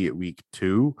be maybe at week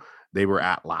 2, they were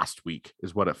at last week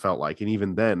is what it felt like. And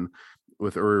even then,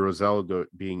 with Uri Rosell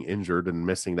being injured and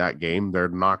missing that game, they're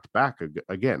knocked back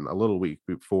again a little week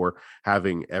before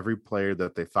having every player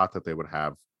that they thought that they would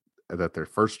have, that their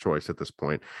first choice at this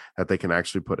point, that they can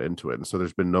actually put into it. And so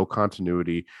there's been no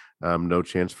continuity, no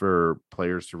chance for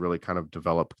players to really kind of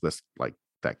develop this like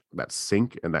that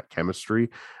sync and that chemistry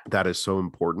that is so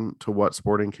important to what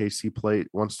Sporting KC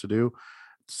wants to do.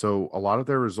 So a lot of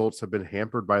their results have been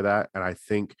hampered by that. And I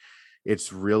think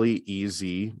it's really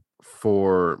easy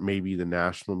for maybe the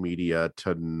national media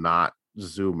to not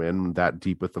zoom in that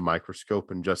deep with the microscope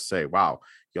and just say, wow,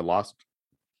 you lost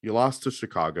You lost to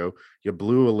Chicago. You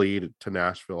blew a lead to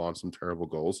Nashville on some terrible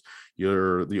goals.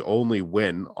 You're the only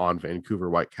win on Vancouver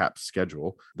Whitecaps'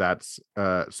 schedule that's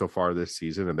so far this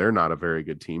season, and they're not a very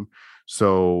good team.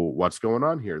 So what's going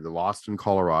on here? They lost in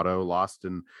Colorado, lost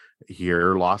in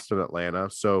here, lost in Atlanta.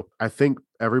 So I think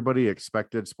everybody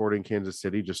expected Sporting Kansas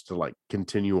City just to like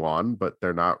continue on, but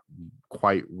they're not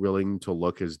quite willing to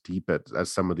look as deep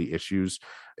as some of the issues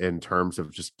in terms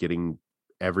of just getting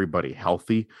everybody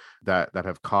healthy that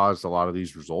have caused a lot of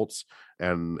these results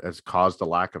and has caused a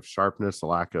lack of sharpness, a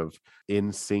lack of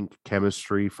in sync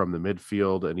chemistry from the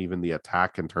midfield and even the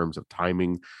attack in terms of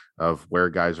timing of where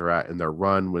guys are at in their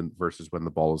run when versus when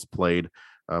the ball is played.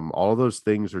 All of those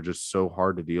things are just so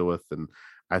hard to deal with. And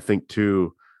I think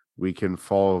too, we can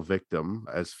fall victim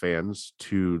as fans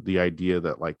to the idea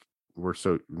that like we're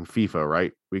so in FIFA,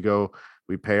 right?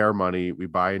 We pay our money, we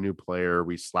buy a new player,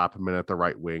 we slap them in at the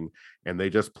right wing, and they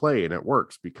just play and it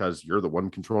works because you're the one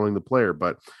controlling the player.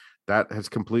 But that has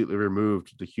completely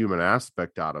removed the human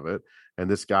aspect out of it. And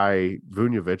this guy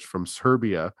Vunjovic from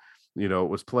Serbia,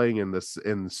 was playing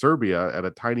in Serbia at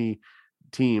a tiny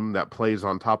team that plays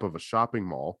on top of a shopping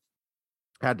mall,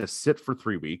 had to sit for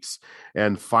 3 weeks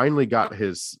and finally got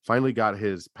his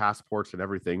passports and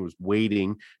everything, was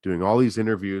waiting, doing all these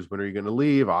interviews. When are you going to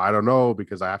leave? Oh, I don't know,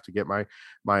 because I have to get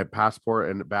my passport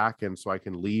and back, and so I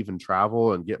can leave and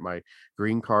travel and get my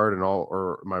green card and all,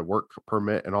 or my work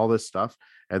permit and all this stuff.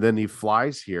 And then he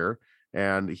flies here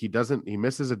and he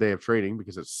misses a day of training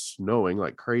because it's snowing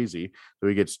like crazy. So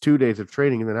he gets 2 days of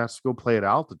training and then has to go play at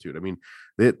altitude. I mean,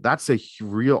 that's a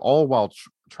real, all while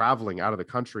traveling out of the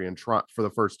country and for the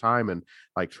first time and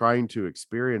like trying to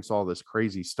experience all this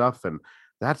crazy stuff. And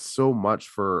that's so much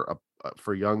for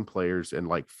young players and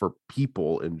like for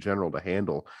people in general to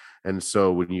handle. And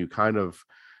so when you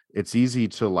it's easy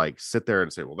to like sit there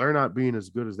and say, well, they're not being as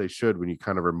good as they should, when you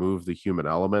kind of remove the human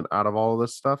element out of all of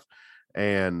this stuff.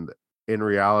 And in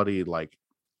reality, like,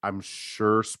 I'm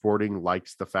sure Sporting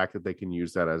likes the fact that they can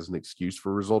use that as an excuse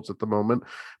for results at the moment,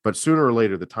 but sooner or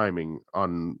later, the timing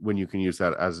on when you can use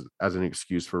that as an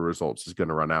excuse for results is going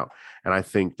to run out. And I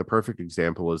think the perfect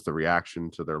example is the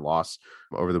reaction to their loss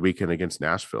over the weekend against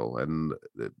Nashville. And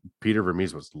Peter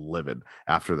Vermes was livid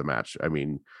after the match. I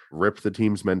mean, ripped the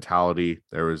team's mentality.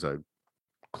 There was a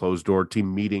closed door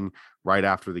team meeting right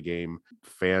after the game.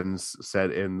 Fans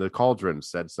said in the Cauldron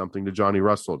said something to Johnny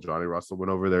Russell. Johnny Russell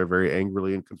went over there very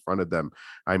angrily and confronted them.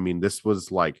 I mean, this was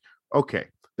like, okay,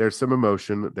 there's some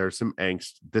emotion, there's some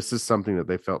angst. This is something that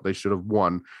they felt they should have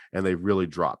won and they really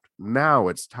dropped. Now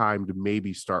it's time to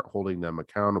maybe start holding them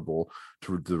accountable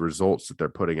to the results that they're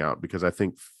putting out, because I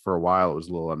think for a while it was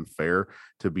a little unfair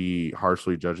to be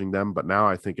harshly judging them. But now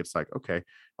I think it's like, okay,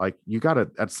 like you got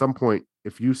to, at some point,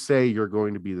 if you say you're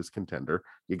going to be this contender,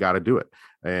 you got to do it.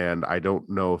 And I don't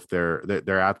know if they're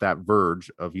at that verge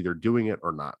of either doing it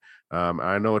or not.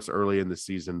 I know it's early in the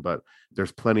season, but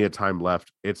there's plenty of time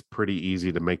left. It's pretty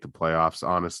easy to make the playoffs,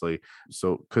 honestly.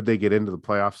 So could they get into the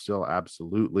playoffs still?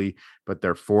 Absolutely. But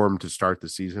their form to start the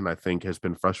season, I think, has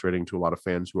been frustrating to a lot of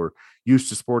fans who are used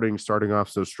to Sporting starting off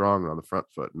so strong on the front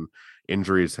foot, and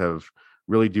injuries have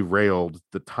really derailed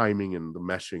the timing and the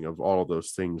meshing of all of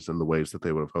those things in the ways that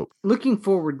they would have hoped. Looking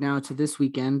forward now to this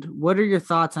weekend, what are your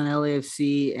thoughts on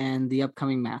LAFC and the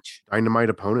upcoming match? Dynamite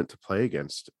opponent to play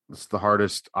against. This is the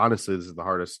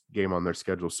hardest game on their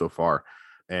schedule so far.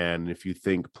 And if you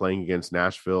think playing against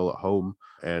Nashville at home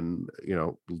and,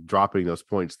 dropping those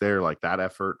points there, like that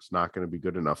effort's not going to be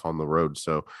good enough on the road.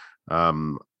 So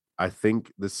I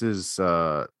think this is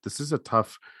a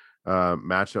tough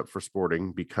matchup for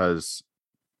Sporting, because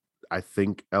I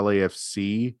think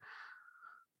LAFC,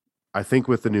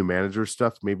 with the new manager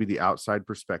stuff, maybe the outside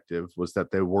perspective was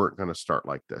that they weren't going to start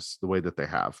like this, the way that they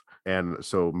have. And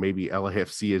so maybe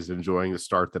LAFC is enjoying the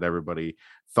start that everybody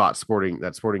thought Sporting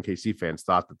KC fans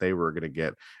thought that they were going to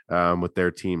get with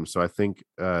their team. So I think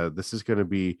this is going to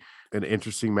be an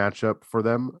interesting matchup for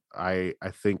them. I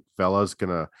think Vela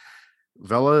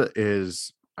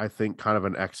is, I think, kind of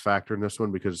an X factor in this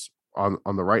one, because on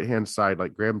the right hand side,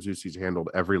 like Graham Zusi's handled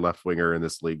every left winger in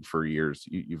this league for years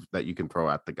that you can throw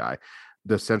at the guy.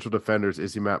 The central defenders,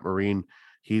 Matt Marine,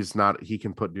 he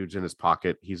can put dudes in his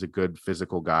pocket. He's a good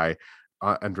physical guy.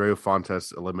 Andreu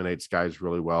Fontes eliminates guys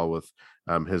really well with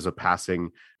his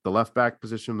passing. The left back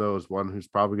position, though, is one who's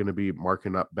probably going to be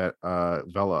marking up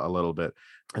Vela a little bit.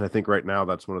 And I think right now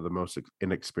that's one of the most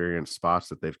inexperienced spots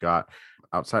that they've got.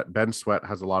 Outside, Ben Sweat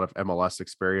has a lot of MLS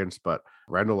experience, but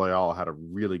Randall Leal had a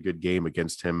really good game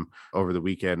against him over the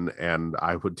weekend, and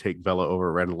I would take Vela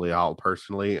over Randall Leal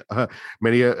personally. 10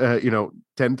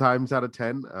 times out of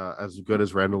 10, as good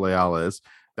as Randall Leal is.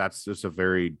 that's just a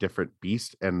very different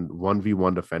beast. And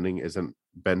 1v1 defending isn't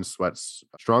Ben Sweat's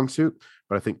strong suit,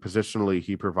 but I think positionally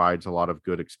he provides a lot of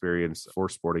good experience for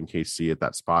Sporting KC at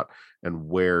that spot and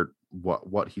where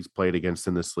what he's played against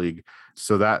in this league.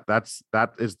 So that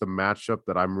is the matchup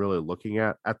that I'm really looking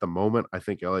at the moment. I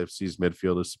think LAFC's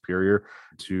midfield is superior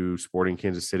to Sporting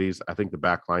Kansas City's. I think the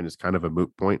back line is kind of a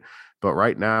moot point, but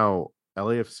right now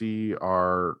LAFC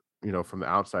are, from the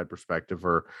outside perspective,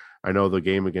 or I know the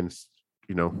game against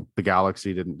the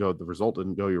Galaxy the result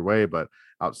didn't go your way, but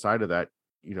outside of that,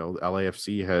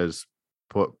 LAFC has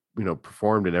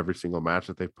performed in every single match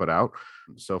that they've put out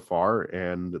so far,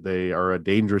 and they are a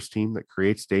dangerous team that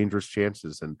creates dangerous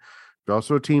chances, and they're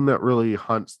also a team that really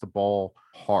hunts the ball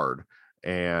hard.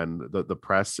 And the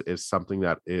press is something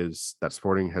that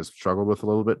Sporting has struggled with a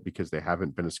little bit because they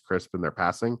haven't been as crisp in their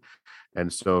passing,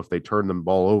 and so if they turn the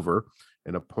ball over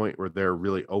in a point where they're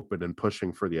really open and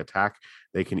pushing for the attack,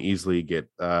 they can easily get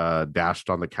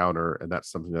dashed on the counter. And that's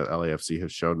something that LAFC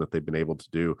has shown that they've been able to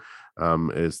do,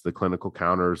 is the clinical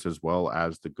counters as well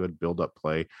as the good build-up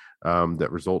play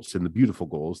that results in the beautiful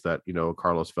goals that,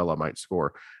 Carlos Vela might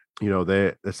score.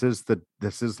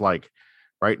 This is like,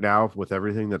 right now, with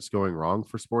everything that's going wrong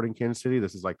for Sporting Kansas City,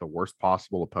 this is like the worst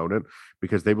possible opponent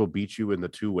because they will beat you in the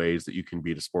two ways that you can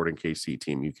beat a Sporting KC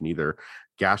team. You can either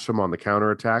gash them on the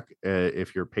counterattack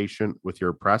if you're patient with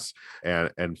your press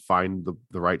and find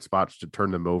the right spots to turn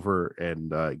them over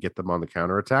and get them on the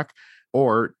counterattack,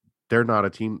 or they're not a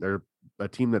team. They're a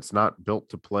team that's not built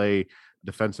to play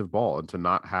defensive ball and to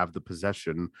not have the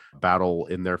possession battle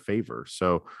in their favor.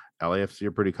 So LAFC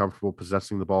are pretty comfortable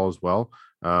possessing the ball as well.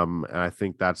 And I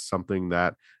think that's something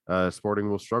that Sporting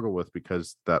will struggle with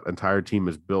because that entire team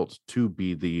is built to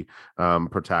be the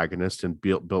protagonist and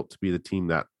built to be the team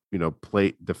that,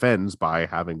 defends by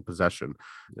having possession.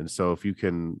 And so if you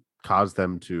can cause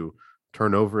them to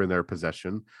turn over in their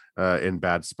possession in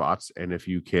bad spots, and if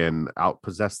you can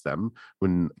outpossess them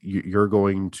when you're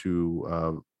going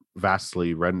to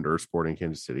vastly render Sporting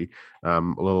Kansas City a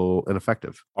little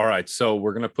ineffective. All right, so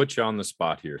we're going to put you on the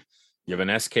spot here. You have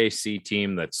an SKC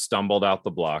team that stumbled out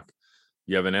the block.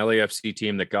 You have an LAFC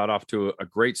team that got off to a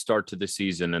great start to the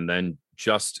season and then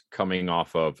just coming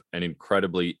off of an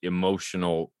incredibly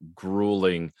emotional,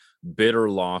 grueling, bitter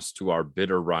loss to our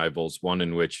bitter rivals, one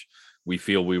in which we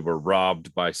feel we were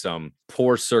robbed by some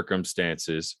poor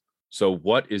circumstances. So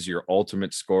what is your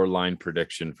ultimate scoreline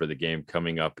prediction for the game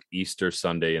coming up Easter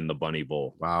Sunday in the Bunny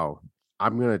Bowl? Wow.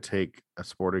 I'm going to take a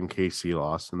Sporting KC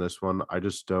loss in this one. I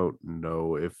just don't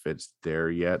know if it's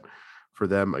there yet for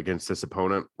them against this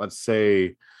opponent. Let's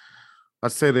say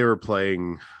they were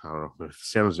playing, I don't know,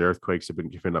 San Jose Earthquakes have been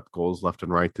giving up goals left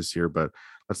and right this year, but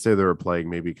let's say they were playing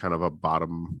maybe kind of a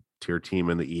bottom tier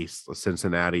team in the East, a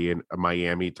Cincinnati and a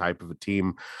Miami type of a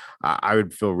team. I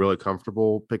would feel really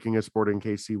comfortable picking a Sporting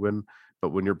KC win. But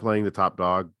when you're playing the top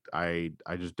dog, I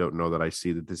just don't know that I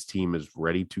see that this team is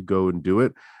ready to go and do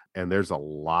it. And there's a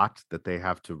lot that they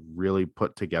have to really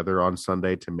put together on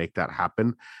Sunday to make that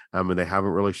happen. And they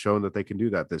haven't really shown that they can do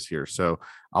that this year. So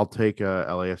I'll take a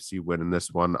LAFC win in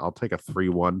this one. I'll take a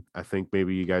 3-1. I think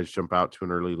maybe you guys jump out to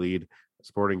an early lead.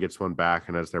 Sporting gets one back,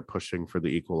 and as they're pushing for the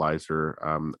equalizer,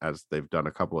 as they've done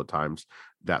a couple of times,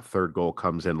 that third goal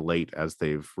comes in late as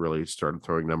they've really started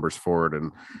throwing numbers forward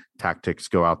and tactics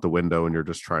go out the window, and you're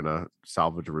just trying to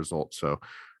salvage a result. So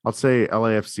I'll say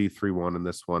LAFC 3-1 in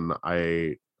this one.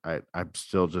 I'm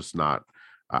still just not.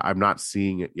 I'm not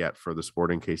seeing it yet for the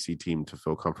Sporting KC team to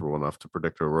feel comfortable enough to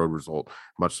predict a road result,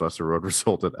 much less a road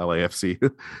result at LAFC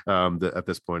at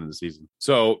this point in the season.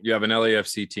 So you have an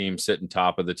LAFC team sitting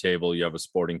top of the table. You have a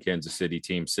Sporting Kansas City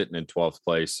team sitting in 12th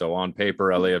place. So on paper,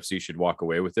 LAFC should walk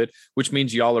away with it, which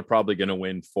means y'all are probably going to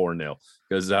win 4-0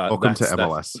 because welcome to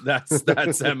MLS.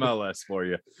 That's MLS for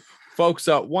you. Folks,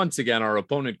 once again, our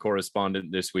opponent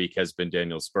correspondent this week has been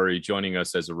Daniel Spurry, joining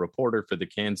us as a reporter for the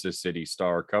Kansas City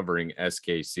Star, covering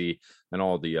SKC and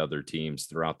all the other teams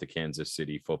throughout the Kansas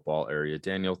City football area.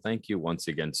 Daniel, thank you once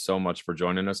again so much for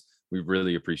joining us. We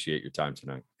really appreciate your time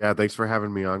tonight. Yeah, thanks for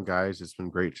having me on, guys. It's been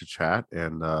great to chat,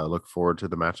 and look forward to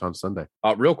the match on Sunday.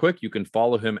 Real quick, you can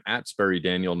follow him at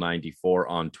SperryDaniel94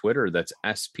 on Twitter. That's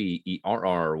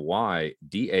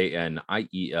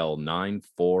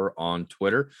SperryDaniel94 on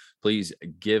Twitter. Please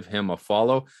give him a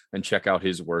follow and check out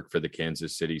his work for the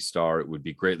Kansas City Star. It would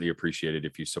be greatly appreciated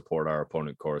if you support our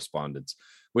opponent correspondents.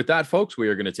 With that, folks, we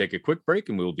are going to take a quick break,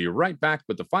 and we'll be right back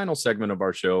with the final segment of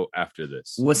our show after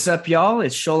this. What's up, y'all?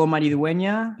 It's Sholo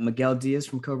Maridueña, Miguel Diaz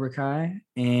from Cobra Kai,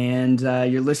 and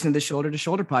you're listening to the Shoulder to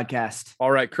Shoulder podcast.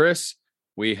 All right, Chris,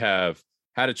 we have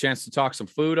had a chance to talk some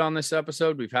food on this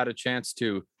episode. We've had a chance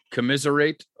to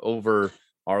commiserate over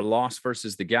our loss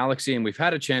versus the Galaxy, and we've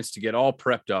had a chance to get all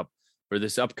prepped up for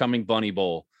this upcoming Bunny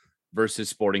Bowl versus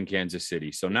Sporting Kansas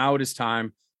City. So now it is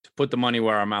time to put the money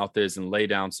where our mouth is and lay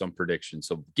down some predictions.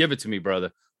 So give it to me,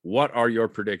 brother. What are your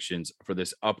predictions for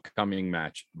this upcoming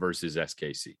match versus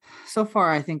SKC? So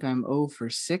far, I think I'm 0 for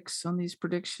 6 on these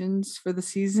predictions for the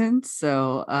season.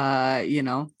 So,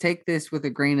 take this with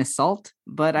a grain of salt.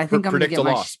 But I think I'm going to get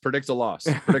Predict a loss.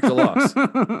 Predict a loss.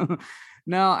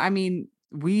 No, I mean,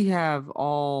 we've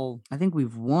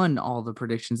won all the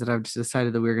predictions that I've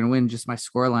decided that we were going to win. Just my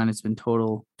scoreline has been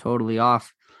totally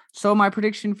off. So my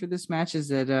prediction for this match is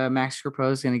that Max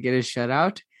Crepeau is going to get his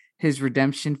shutout, his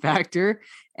redemption factor,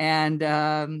 and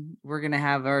we're going to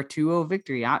have our 2-0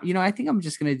 victory. I think I'm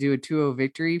just going to do a 2-0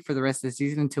 victory for the rest of the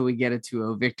season until we get a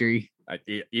 2-0 victory.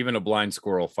 Even a blind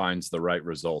squirrel finds the right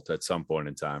result at some point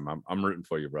in time. I'm rooting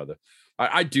for you, brother.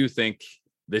 I do think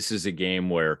this is a game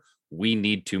where we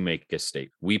need to make a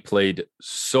statement. We played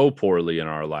so poorly in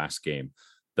our last game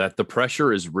that the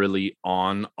pressure is really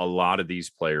on a lot of these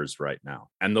players right now.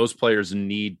 And those players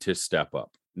need to step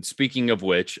up. And speaking of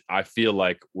which, I feel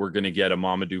like we're going to get a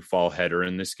Mamadou Fall header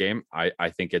in this game. I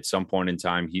think at some point in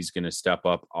time, he's going to step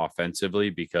up offensively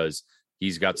because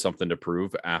he's got something to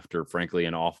prove after, frankly,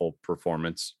 an awful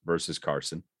performance versus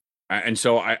Carson. And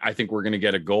so I think we're going to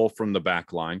get a goal from the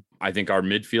back line. I think our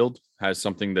midfield has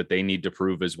something that they need to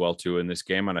prove as well, too, in this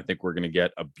game. And I think we're going to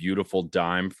get a beautiful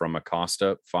dime from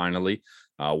Acosta, finally.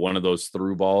 One of those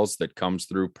through balls that comes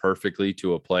through perfectly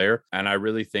to a player. And I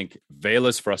really think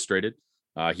Vela's frustrated.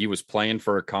 He was playing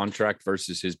for a contract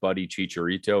versus his buddy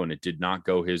Chicharito, and it did not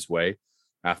go his way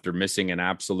after missing an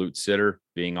absolute sitter,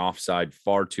 being offside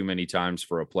far too many times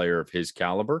for a player of his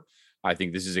caliber. I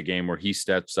think this is a game where he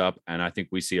steps up, and I think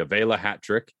we see a Vela hat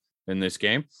trick in this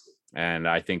game. And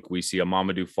I think we see a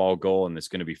Mamadou Fall goal, and it's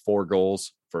going to be 4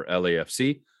 goals for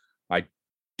LAFC. I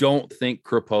don't think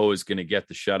Crepeau is going to get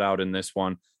the shutout in this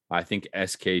one. I think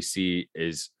SKC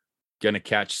is going to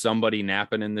catch somebody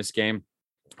napping in this game.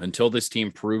 Until this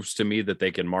team proves to me that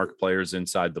they can mark players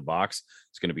inside the box,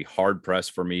 it's going to be hard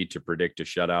pressed for me to predict a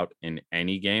shutout in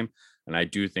any game. And I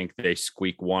do think they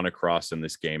squeak one across and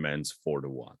this game ends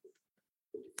 4-1.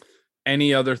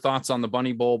 Any other thoughts on the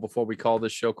Bunny Bowl before we call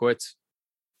this show quits?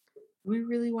 We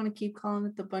really want to keep calling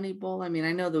it the Bunny Bowl. I mean,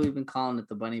 I know that we've been calling it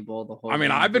the Bunny Bowl the whole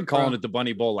time. I've been calling it the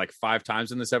Bunny Bowl like 5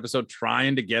 times in this episode,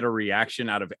 trying to get a reaction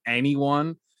out of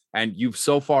anyone. And you've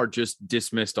so far just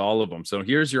dismissed all of them. So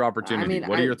here's your opportunity.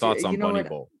 What are your thoughts on Bunny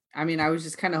Bowl? I mean, I was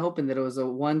just kind of hoping that it was a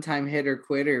one-time hitter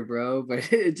quitter, bro,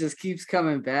 but it just keeps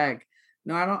coming back.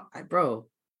 No, bro,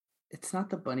 it's not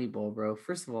the Bunny Bowl, bro.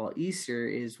 First of all, Easter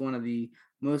is one of the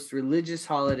most religious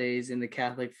holidays in the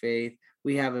Catholic faith.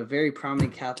 We have a very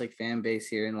prominent Catholic fan base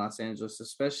here in Los Angeles,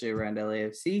 especially around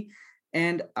LAFC.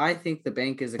 And I think the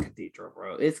bank is a cathedral,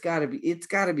 bro. It's gotta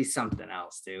be something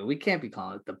else, dude. We can't be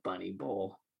calling it the Bunny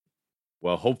Bowl.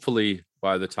 Well, hopefully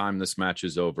by the time this match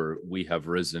is over, we have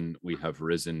risen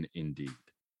indeed.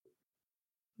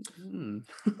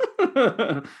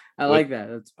 I like that.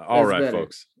 That's all right, better.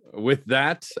 Folks. With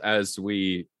that, as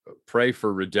we pray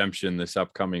for redemption this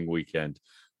upcoming weekend,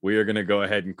 we are going to go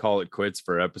ahead and call it quits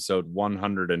for episode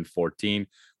 114.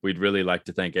 We'd really like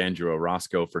to thank Andrew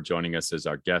Orozco for joining us as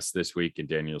our guest this week and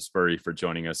Daniel Spurry for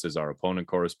joining us as our opponent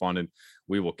correspondent.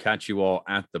 We will catch you all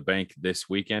at the bank this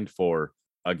weekend for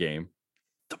a game,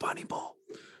 the Bunny Bowl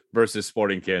versus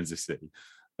Sporting Kansas City.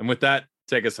 And with that,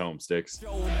 take us home, Sticks.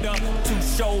 Shoulder,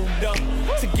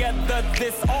 together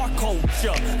this our culture.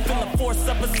 Feel the force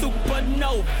of a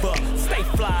supernova. Stay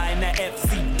fly in the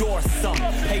FC Dorsum.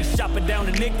 Hey, shopping down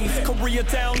to Nikki's,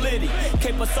 Koreatown Liddy.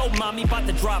 Cape so mommy about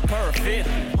to drop her 50.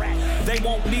 They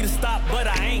want me to stop, but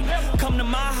I ain't. Come to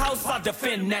my house, I'll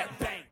defend that back.